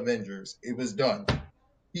to the Avengers, it was done.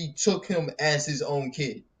 He took him as his own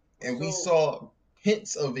kid. And we saw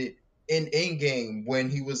hints of it in Endgame when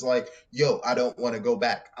he was like, yo, I don't want to go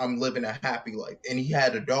back. I'm living a happy life. And he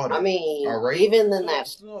had a daughter. I mean, all right? even in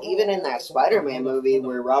that Spider-Man movie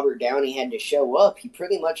where Robert Downey had to show up, he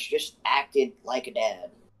pretty much just acted like a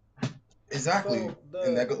dad. Exactly. So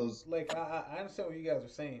and that goes like I understand what you guys are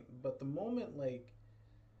saying, but the moment like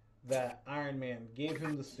that Iron Man gave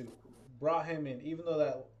him the suit, brought him in, even though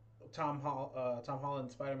that Tom Holland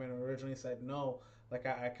Spider-Man originally said no, like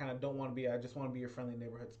I kind of don't want to be, I just want to be your friendly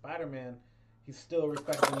neighborhood Spider-Man. He's still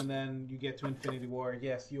respected, and then you get to Infinity War.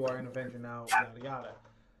 Yes, you are an Avenger now, yada yada.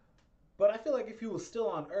 But I feel like if he was still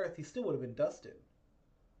on Earth, he still would have been dusted.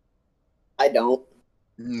 I don't.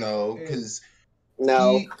 No, because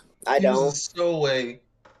I he don't. was a stowaway,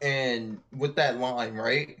 and with that line,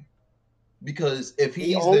 right? Because if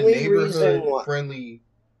he's the neighborhood friendly,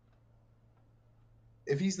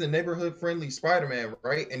 Spider-Man,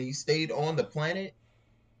 right, and he stayed on the planet,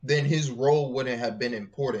 then his role wouldn't have been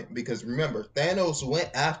important. Because remember, Thanos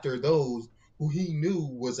went after those who he knew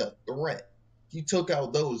was a threat. He took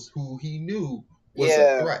out those who he knew was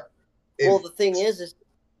a threat. Well, the thing is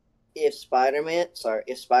if Spider-Man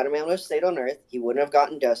would have stayed on Earth, he wouldn't have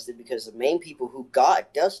gotten dusted, because the main people who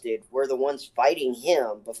got dusted were the ones fighting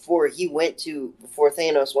him before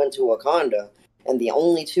Thanos went to Wakanda, and the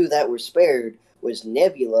only two that were spared was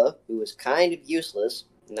Nebula, who was kind of useless,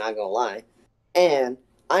 not gonna lie, and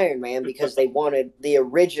Iron Man, because they wanted the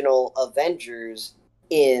original Avengers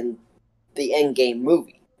in the Endgame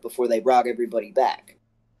movie before they brought everybody back.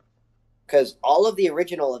 Because all of the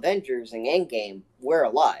original Avengers in Endgame were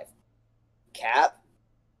alive. Cap,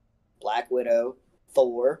 Black Widow,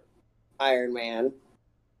 Thor, Iron Man,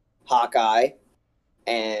 Hawkeye,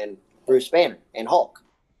 and Bruce Banner, and Hulk.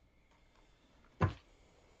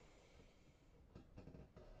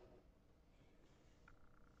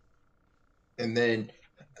 And then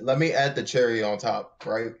let me add the cherry on top,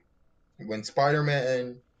 right? When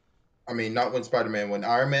Iron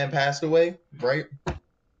Man passed away, right?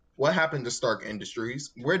 What happened to Stark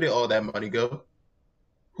Industries? Where did all that money go?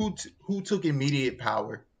 Who took immediate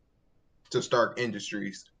power to Stark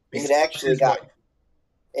Industries? It actually got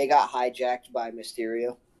hijacked by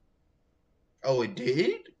Mysterio. Oh, it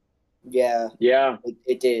did? Yeah.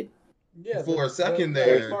 It did. Yeah. For a second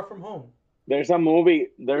there. Far From Home. There's a movie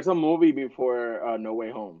before No Way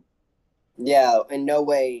Home. Yeah, and No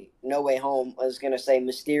Way Home, I was gonna say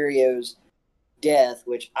Mysterio's death,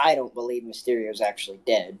 which I don't believe Mysterio's actually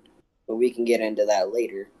dead, but we can get into that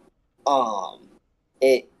later.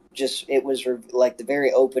 It was like the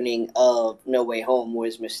very opening of No Way Home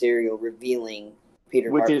was Mysterio revealing Peter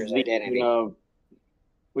Parker's identity.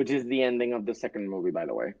 Which is the ending of the second movie, by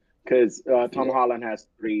the way. Because Tom Holland has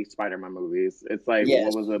 3 Spider-Man movies. It's like,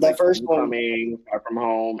 what was it? The like first Homecoming, Far From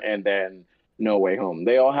Home, and then No Way Home.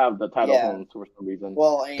 They all have the title Home for some reason.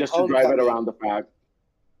 Well, just to drive it around the fact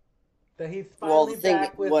that he's finally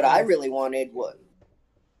back with what I really wanted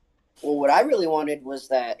was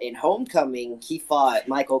that in Homecoming he fought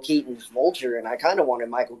Michael Keaton's Vulture, and I kind of wanted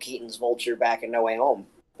Michael Keaton's Vulture back in No Way Home,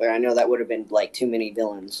 but I know that would have been like too many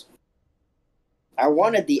villains. I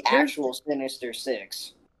wanted the actual Sinister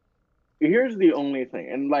Six. Here's the only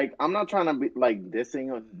thing, and like I'm not trying to be like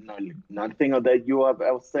dissing or nothing of that you have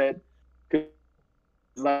said, because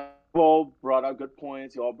like you all brought out good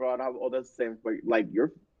points, you all brought out all that same, but like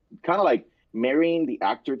you're kind of like marrying the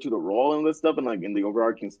actor to the role and this stuff, and like in the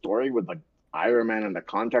overarching story with like Iron Man and the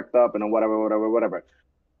contract up and whatever.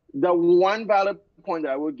 The one valid point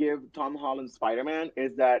that I would give Tom Holland's Spider-Man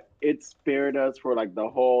is that it spared us for like the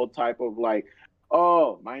whole type of like,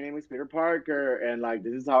 oh, my name is Peter Parker, and like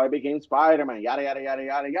this is how I became Spider-Man, yada yada yada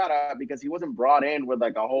yada yada, because he wasn't brought in with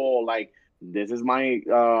like a whole like this is my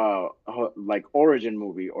like origin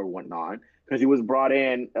movie or whatnot, because he was brought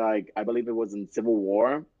in like I believe it was in Civil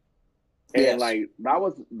War, and like that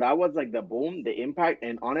was like the boom, the impact,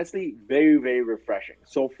 and honestly very very refreshing.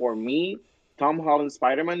 So for me, Tom Holland's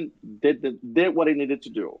Spider-Man did what he needed to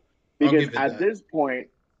do, because at this point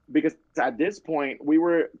we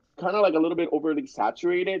were kind of like a little bit overly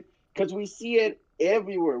saturated, because we see it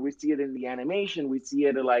everywhere. We see it in the animation. We see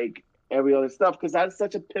it like every other stuff, because that's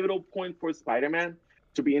such a pivotal point for Spider-Man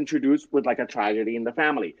to be introduced with like a tragedy in the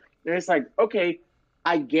family. And it's like, okay,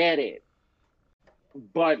 I get it.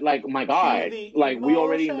 But like, my God, like we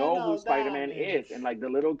already know who Spider-Man is. And like the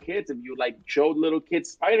little kids, if you like showed little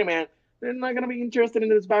kids Spider-Man, they're not going to be interested in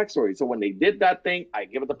this backstory. So when they did that thing, I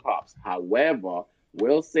give it the props. However,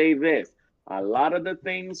 we'll say this. A lot of the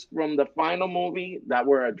things from the final movie that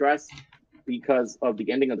were addressed because of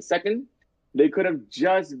the ending of the second. They could have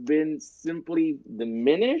just been simply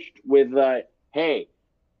diminished with, hey,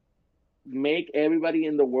 make everybody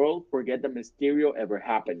in the world forget that Mysterio ever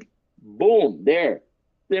happened. Boom, there.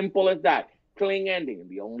 Simple as that. Clean ending.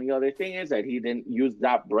 The only other thing is that he didn't use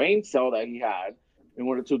that brain cell that he had in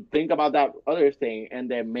order to think about that other thing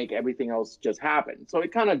and then make everything else just happen. So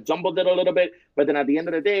it kind of jumbled it a little bit. But then at the end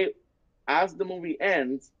of the day, as the movie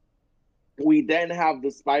ends, we then have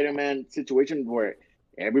the Spider-Man situation where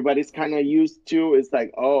everybody's kind of used to. It's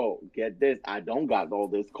like, oh, get this. I don't got all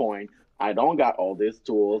this coin. I don't got all these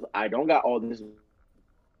tools. I don't got all this.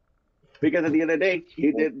 Because at the end of the day,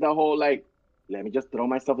 he did the whole, like, let me just throw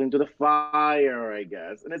myself into the fire, I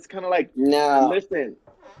guess. And it's kind of like, No. listen,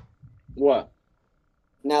 what?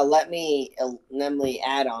 Now let me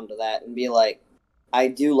add on to that and be like, I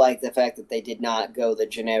do like the fact that they did not go the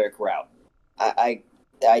generic route. I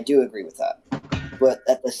do agree with that. But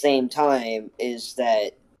at the same time is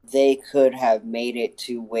that they could have made it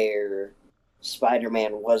to where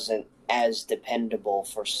Spider-Man wasn't as dependable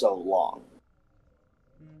for so long.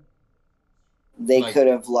 They could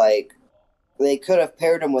have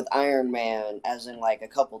paired him with Iron Man as in like a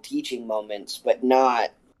couple teaching moments, but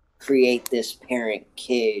not create this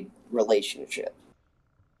parent-kid relationship.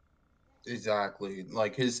 Exactly.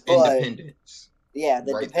 Like his independence. Yeah,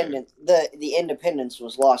 the independence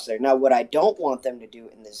was lost there. Now, what I don't want them to do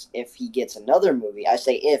in this, if he gets another movie, I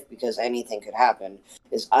say if because anything could happen,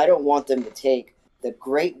 is I don't want them to take the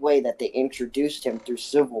great way that they introduced him through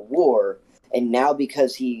Civil War, and now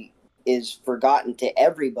because he is forgotten to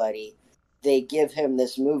everybody, they give him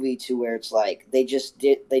this movie to where it's like they just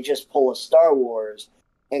pull a Star Wars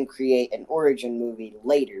and create an origin movie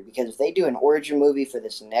later. Because if they do an origin movie for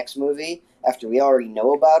this next movie after we already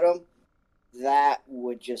know about him, that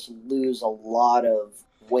would just lose a lot of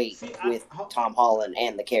weight with Tom Holland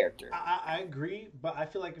and the character. I agree, but I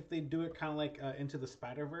feel like if they do it kind of like Into the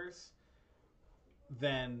Spider-Verse,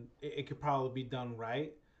 then it could probably be done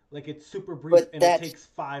right. Like it's super brief and it takes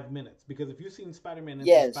 5 minutes. Because if you've seen Spider-Man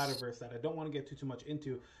Into the Spider-Verse, that I don't want to get too much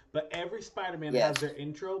into, but every Spider-Man has their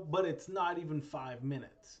intro, but it's not even 5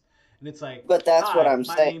 minutes. And it's like, but that's what I'm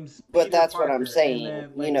saying. But that's what I'm saying.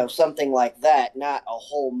 Then, like, you know, something like that, not a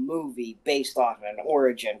whole movie based on an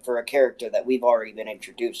origin for a character that we've already been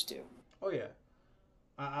introduced to. Oh yeah,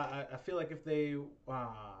 I feel like if they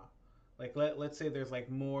like let's say there's like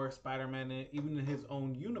more Spider-Man even in his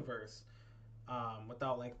own universe,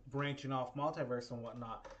 without like branching off multiverse and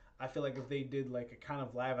whatnot. I feel like if they did like a kind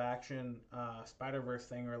of live action Spider-Verse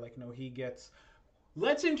thing, or like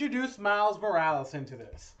let's introduce Miles Morales into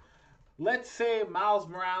this. Let's say Miles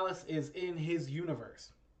Morales is in his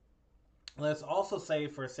universe. Let's also say,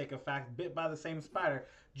 for sake of fact, bit by the same spider,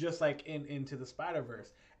 just like in Into the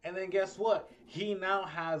Spider-Verse. And then guess what? He now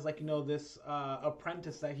has like, you know, this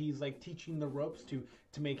apprentice that he's like teaching the ropes to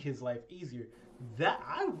make his life easier. That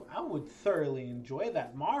I would thoroughly enjoy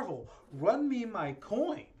that. Marvel, run me my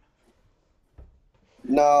coin.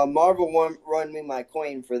 No, Marvel won't run me my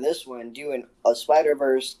coin for this one. Doing a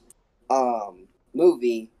Spider-Verse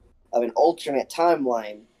movie of an alternate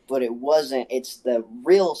timeline, but it wasn't. It's the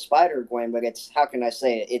real Spider-Gwen, but it's, how can I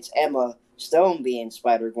say it? It's Emma Stone being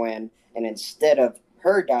Spider-Gwen, and instead of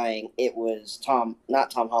her dying, it was not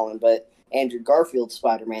Tom Holland, but Andrew Garfield's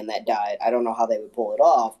Spider-Man that died. I don't know how they would pull it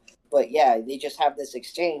off, but yeah, they just have this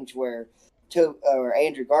exchange where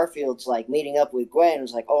Andrew Garfield's like meeting up with Gwen, and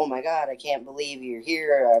was like, "Oh my God, I can't believe you're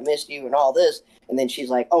here. I missed you," and all this, and then she's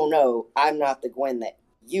like, "Oh no, I'm not the Gwen that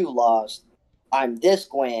you lost. I'm this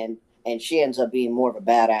Gwen," and she ends up being more of a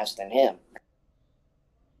badass than him.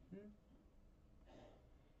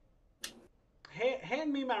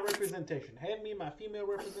 Hand me my representation. Hand me my female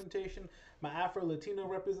representation, my Afro-Latino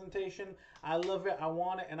representation. I love it. I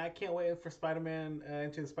want it. And I can't wait for Spider-Man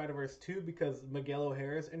Into the Spider-Verse 2 because Miguel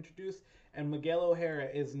O'Hara is introduced. And Miguel O'Hara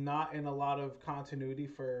is not in a lot of continuity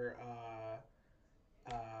for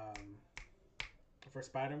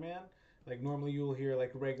Spider-Man. Like normally you'll hear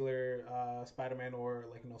like regular Spider-Man or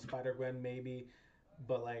like, you know, Spider-Gwen maybe.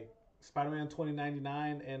 But like Spider-Man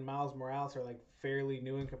 2099 and Miles Morales are like fairly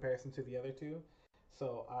new in comparison to the other two.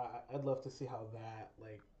 So I'd love to see how that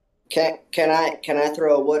like. Can I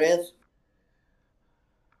throw a what if?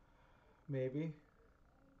 Maybe.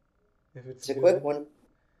 If it's a quick one.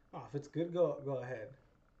 Oh, if it's good, go ahead.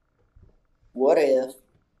 What if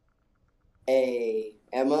a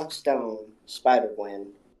Emma Stone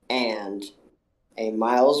Spider-Gwen and a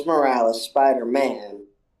Miles Morales Spider-Man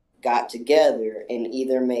got together and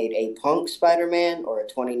either made a Punk Spider-Man or a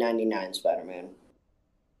 2099 Spider-Man?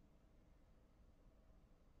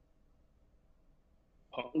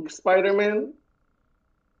 Punk Spider-Man?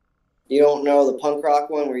 You don't know the punk rock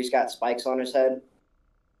one where he's got spikes on his head?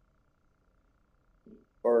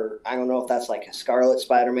 Or I don't know if that's like a Scarlet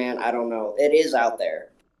Spider-Man. I don't know. It is out there.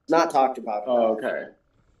 It's not talked about. Oh, okay.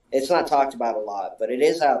 It's not talked about a lot, but it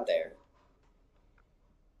is out there.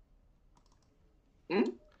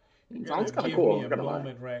 Sounds kind of Give cool. me I'm a gonna lie.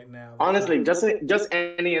 moment right now. Honestly, just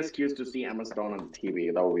any excuse to see Emma Stone on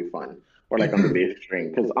TV, that would be fun. Or like on the big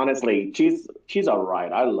screen. Because honestly, she's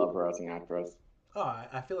alright. I love her as an actress. Oh,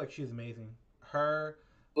 I feel like she's amazing. Her.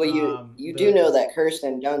 Well, you do know that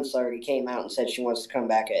Kirsten Dunst already came out and said she wants to come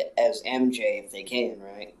back as MJ if they can,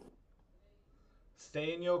 right?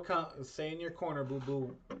 Stay in your corner, boo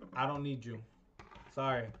boo. I don't need you.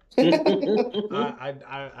 Sorry.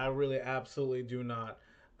 I really absolutely do not.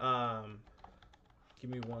 Give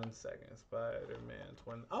me 1 second. Spider-Man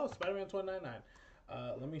 2099.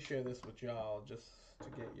 Let me share this with y'all just to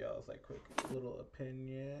get y'all's like quick little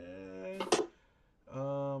opinion.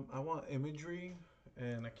 I want imagery,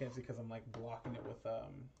 and I can't see because I'm like blocking it with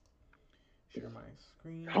share my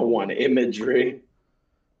screen. I want imagery.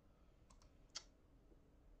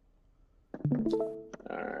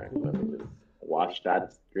 Alright, let me just watch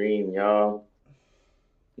that stream, y'all.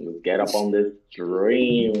 Let's get up on this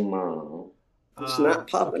stream. It's not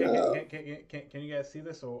popping up. Can you guys see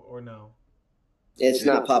this or no? It's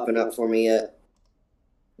not popping up for me yet.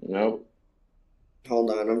 Nope. Hold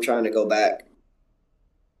on, I'm trying to go back.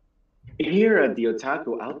 Here at the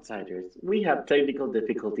Otaku Outsiders, we have technical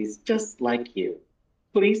difficulties just like you.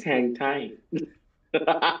 Please hang tight.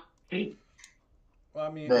 Well, I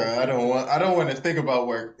mean, Bruh, I don't want to think about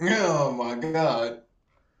work. Oh my god.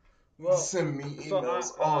 Well, send me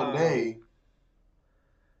emails all day.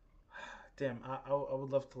 Damn, I would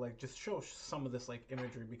love to like just show some of this like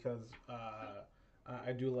imagery because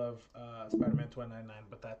I do love Spider-Man 2099,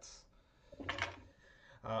 but that's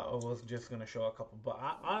I was just gonna show a couple. But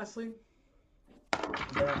honestly,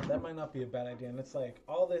 that might not be a bad idea. And it's like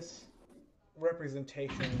all this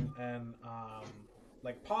representation and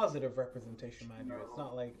like positive representation, mind you. It's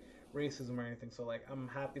not like racism or anything. So like I'm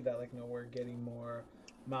happy that like we're getting more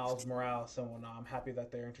Miles Morales and whatnot. I'm happy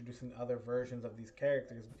that they're introducing other versions of these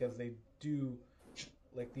characters because they do,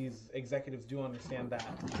 like these executives do understand that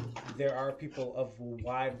there are people of a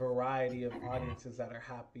wide variety of audiences that are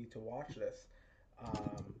happy to watch this.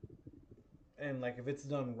 And like if it's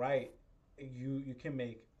done right, you can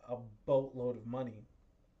make a boatload of money.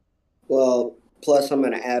 Well, plus I'm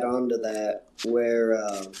going to add on to that where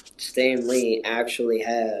Stan Lee actually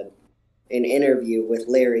had an interview with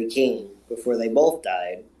Larry King before they both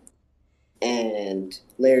died. And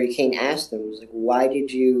Larry King asked him, was like, why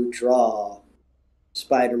did you draw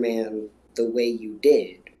Spider-Man the way you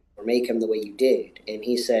did, or make him the way you did? And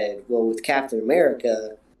he said, well, with Captain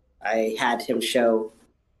America, I had him show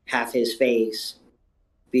half his face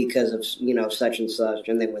because of, such and such.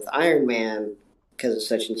 And then with Iron Man, because of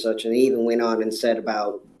such and such. And he even went on and said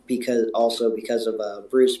about because of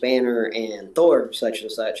Bruce Banner and Thor, such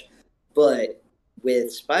and such. But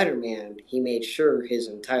with Spider-Man, he made sure his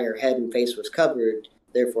entire head and face was covered.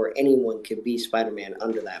 Therefore, anyone could be Spider-Man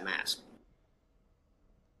under that mask.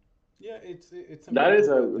 Yeah, it's that is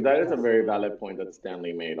a very valid point that Stan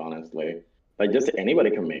Lee made. Honestly, like just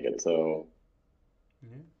anybody can make it. So,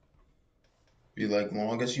 be like,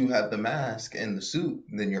 long as you have the mask and the suit,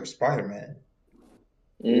 then you're Spider-Man.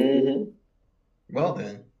 Mm-hmm. Well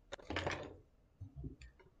then.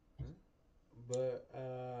 But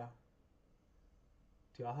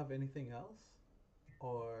do y'all have anything else?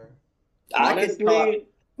 Or honestly,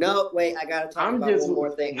 no, wait, I gotta talk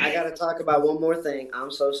about one more thing.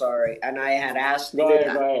 I'm so sorry. And I had asked Go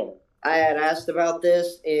ahead. I had asked about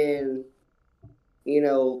this in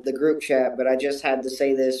the group chat, but I just had to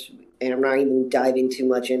say this, and I'm not even diving too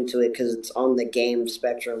much into it because it's on the game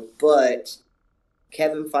spectrum. But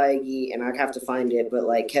Kevin Feige, and I'd have to find it, but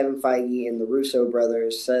like Kevin Feige and the Russo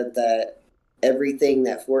brothers said that everything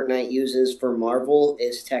that Fortnite uses for Marvel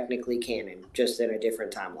is technically canon, just in a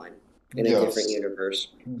different timeline, in a different universe.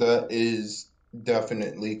 That is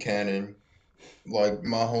definitely canon. Like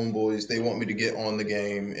my homeboys, they want me to get on the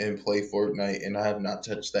game and play Fortnite, and I have not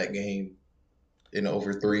touched that game in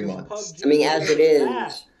over 3 months. I mean, as it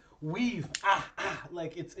is,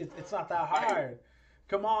 like it's not that hard.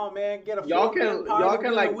 Come on, man, get a y'all can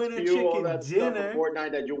like steal all that stuff of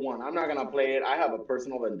Fortnite that you want. I'm not gonna play it. I have a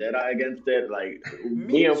personal vendetta against it. Like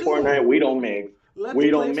me and Fortnite, we don't mix. We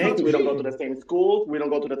don't go to the same schools. We don't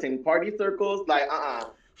go to the same party circles. Like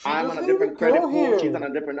I'm on a different credit pool. She's on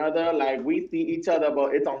a different other. Like we see each other,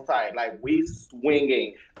 but it's on side. Like we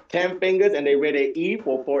swinging 10 fingers and they ready E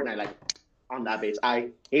for Fortnite. Like on that bitch, I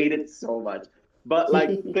hate it so much. But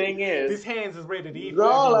like, thing These is, hands is rated E for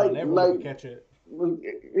no, everyone. Everyone can catch it.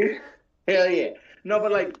 hell yeah. No,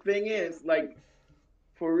 but like, thing is, like,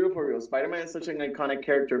 for real, Spider-Man is such an iconic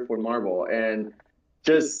character for Marvel, and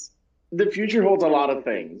just the future holds a lot of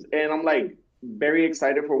things, and I'm like very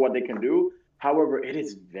excited for what they can do. However, it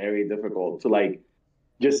is very difficult to like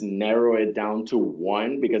just narrow it down to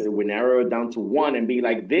one, because if we narrow it down to one and be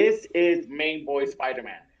like, this is main boy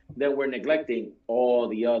Spider-Man, then we're neglecting all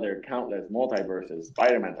the other countless multiverses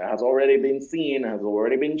Spider-Man that has already been seen, has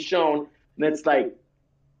already been shown, and it's like,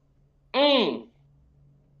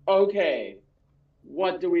 okay,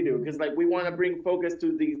 what do we do? Because like we want to bring focus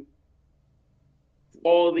to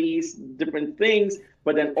all these different things,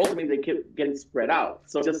 but then ultimately they keep getting spread out.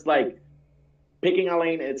 So just like picking a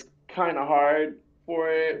lane, it's kind of hard for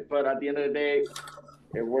it. But at the end of the day,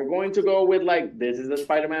 if we're going to go with like, this is the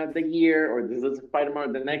Spider-Man of the year, or this is the Spider-Man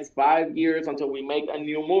of the next 5 years until we make a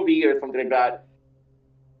new movie or something like that,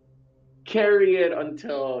 carry it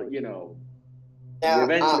until, you know, we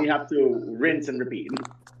eventually have to rinse and repeat.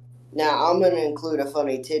 Now, I'm going to include a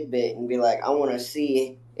funny tidbit and be like, I want to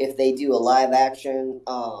see if they do a live-action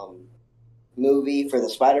movie for the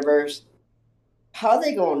Spider-Verse. How are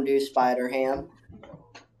they going to do Spider-Ham?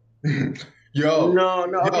 No,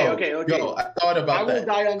 okay. Yo, I thought about that.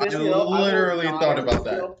 I will die on this hill. I literally thought about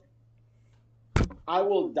that. I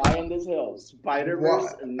will die on this hill.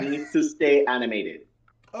 Spider-Verse needs to stay animated.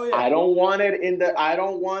 Oh yeah. I don't want it in the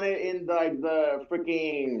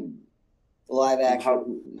freaking Live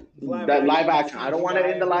action. Live action. I don't want it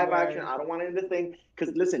in the live action. I don't want it in the thing.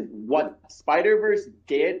 Because listen, what Spider-Verse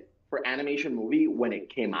did for animation movie when it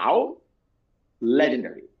came out,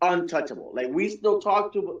 legendary, untouchable. Like we still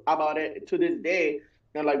talk about it to this day.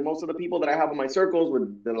 And like most of the people that I have in my circles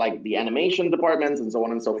with the animation departments and so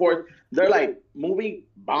on and so forth, they're like, movie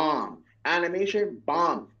bomb, animation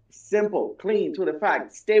bomb, simple, clean, to the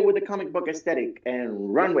fact, stay with the comic book aesthetic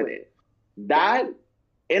and run with it. That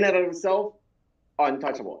in and of itself,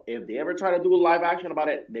 untouchable. If they ever try to do a live action about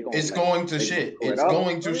it, they're going. It's going to shit. It's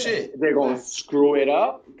going to shit. They're going to screw it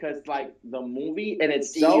up because like the movie in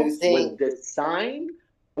itself was designed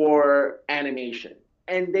for animation,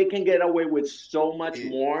 and they can get away with so much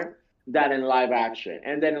more than in live action.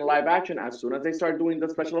 And then in live action, as soon as they start doing the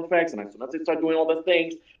special effects and as soon as they start doing all the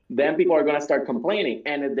things, then people are going to start complaining.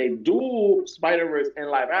 And if they do Spider-Verse in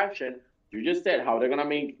live action, you just said how they're going to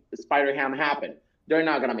make Spider-Ham happen. They're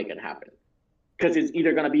not going to make it happen. Because it's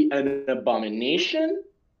either going to be an abomination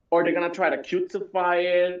or they're going to try to cutesify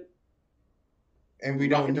it. And we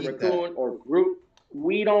don't need that. Or Groot.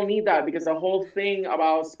 We don't need that because the whole thing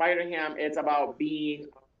about Spider-Ham, it's about being a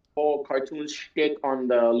whole cartoon shtick on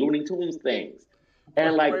the Looney Tunes things.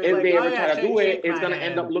 And like, if they ever try to do it, it's going to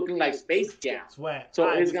end up looking like Space Jam. So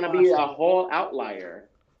it's going to be a whole outlier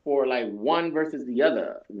for like one versus the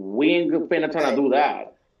other. We ain't going to try to do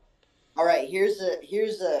that. All right, here's a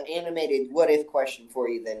animated what if question for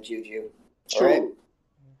you then, Juju. True. All right.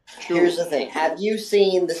 True. Here's the thing: have you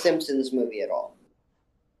seen the Simpsons movie at all?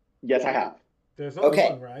 Yes, I have. There's okay,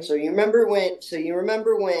 one, right? So you remember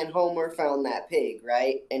when Homer found that pig,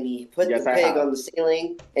 right? And he put the pig on the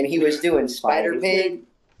ceiling, and he was doing Spider Pig.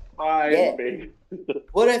 Pig.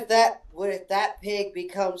 What if that pig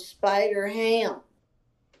becomes Spider Ham?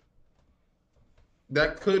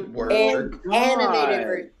 That could work.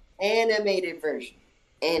 Animated version.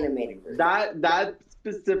 That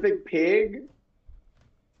specific pig.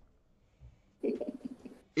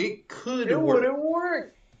 It could work. It work. wouldn't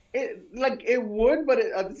work. It would, but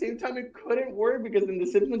at the same time, it couldn't work because in the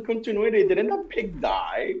Simpsons continuity, didn't that pig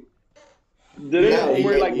die?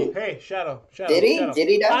 Hey, Shadow. Did he? Shadow. Did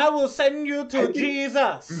he die? I will send you to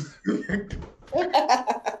Jesus.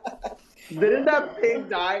 Didn't that pig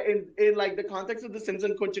die in like the context of the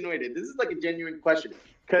Simpsons continuity? This is like a genuine question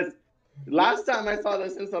because last time I saw the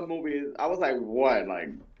Simpsons movie, I was like, what, like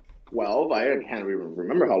 12? I can't even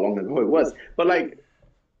remember how long ago it was. But like,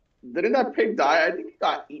 didn't that pig die? I think he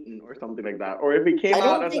got eaten or something like that. Or if he came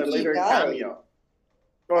out as a later cameo.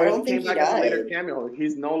 Or if he came back as a later cameo,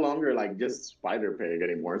 he's no longer like just Spider Pig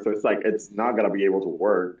anymore. So it's like it's not gonna be able to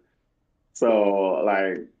work. So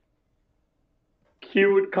like,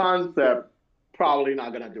 cute concept, probably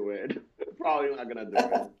not gonna do it.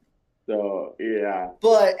 So yeah.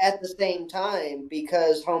 But at the same time,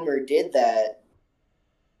 because Homer did that,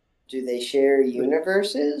 do they share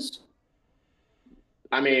universes?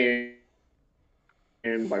 I mean,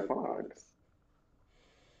 and by Fox.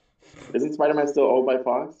 Isn't Spider-Man still owned by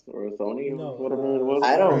Fox or Sony? No, whatever it was.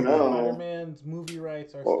 I don't know. Spider-Man's movie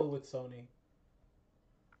rights are still with Sony.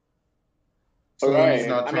 Sony's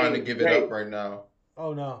not trying to give it up right now.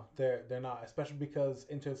 Oh no, they're not. Especially because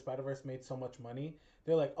Into the Spider Verse made so much money.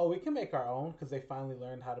 They're like, oh, we can make our own because they finally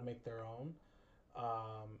learned how to make their own.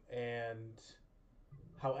 And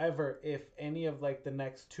however, if any of like the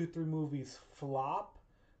next 2-3 movies flop,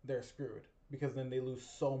 they're screwed because then they lose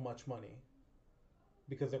so much money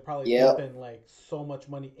because they're probably Yep. dumping like so much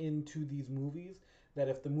money into these movies that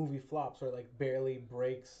if the movie flops or like barely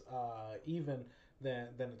breaks even, then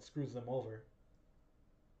it screws them over.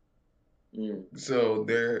 Mm. So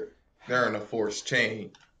they're in a forced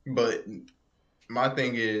chain. But my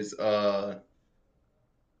thing is,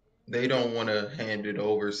 they don't want to hand it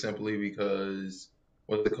over simply because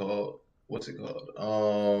what's it called? What's it called?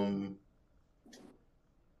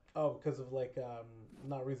 Oh, because of like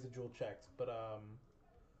not residual checks, but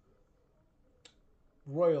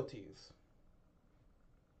royalties.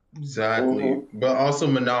 Exactly. But also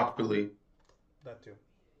monopoly. That too.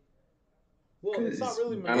 Well, it's not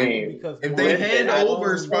really I monopoly mean, because If they Marvel hand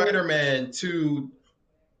over owns- Spider-Man to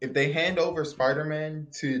if they hand over Spider-Man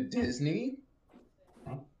to Disney,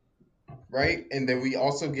 right? And then we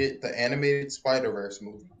also get the animated Spider-Verse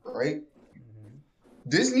movie, right? Mhm.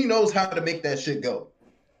 Disney knows how to make that shit go.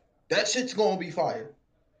 That shit's gonna be fire.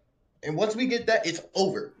 And once we get that, it's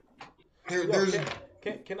over. Yo, There's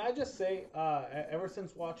can I just say, ever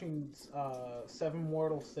since watching Seven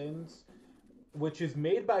Mortal Sins, which is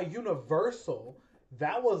made by Universal,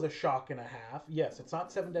 that was a shock and a half. Yes, it's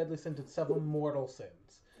not Seven Deadly Sins, it's Seven Mortal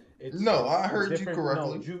Sins. No, I heard you different-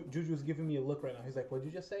 correctly. No, Juju's giving me a look right now. He's like, "What'd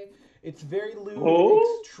you just say?" It's very lewd,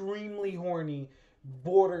 Oh? extremely horny,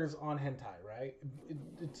 borders on hentai, right?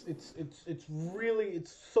 It's really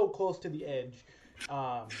it's so close to the edge.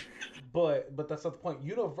 But that's not the point.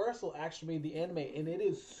 Universal actually made the anime, and it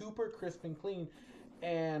is super crisp and clean.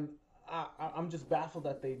 And I'm just baffled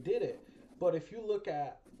that they did it. But if you look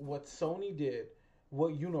at what Sony did,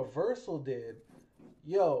 what Universal did,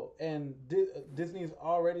 yo, and Disney's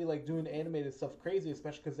already like doing animated stuff crazy,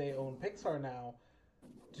 especially because they own Pixar now.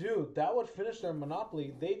 Dude, that would finish their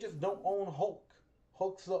monopoly. They just don't own Hulk.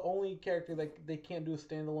 Hulk's the only character that they can't do a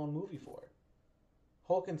standalone movie for.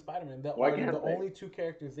 Hulk and Spider-Man, that Why are can't the they? only two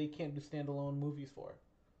characters they can't do standalone movies for.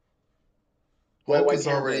 Hulk why is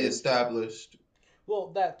can't already they? established. Well,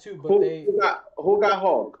 that too, but Who got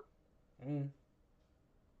Hulk? Mm.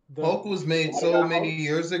 Hulk was made so many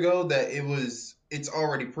years ago that it's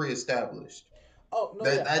already pre-established. Oh no,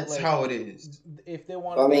 yeah, but, That's like, how it is. If they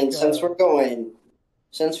want, I mean, since we're going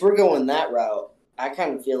that route, I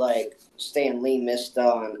kind of feel like Stan Lee missed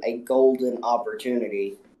on a golden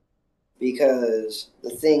opportunity because the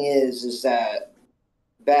thing is that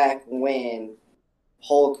back when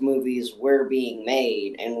Hulk movies were being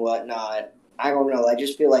made and whatnot, I don't know. I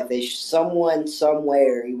just feel like someone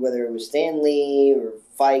somewhere, whether it was Stan Lee or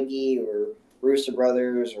Feige or Russo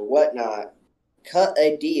Brothers or whatnot, cut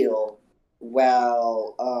a deal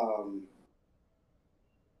while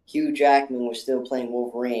Hugh Jackman was still playing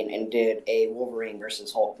Wolverine and did a Wolverine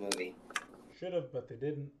versus Hulk movie. should have, but they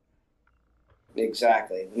didn't.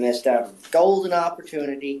 Exactly. Missed out on a golden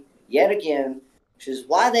opportunity yet again, which is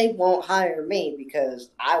why they won't hire me because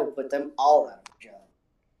I will put them all out of a job.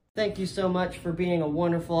 Thank you so much for being a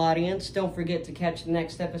wonderful audience. Don't forget to catch the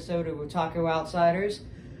next episode of Otaku Outsiders.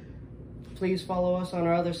 Please follow us on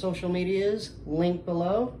our other social medias, link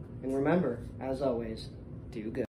below. And remember, as always, do good.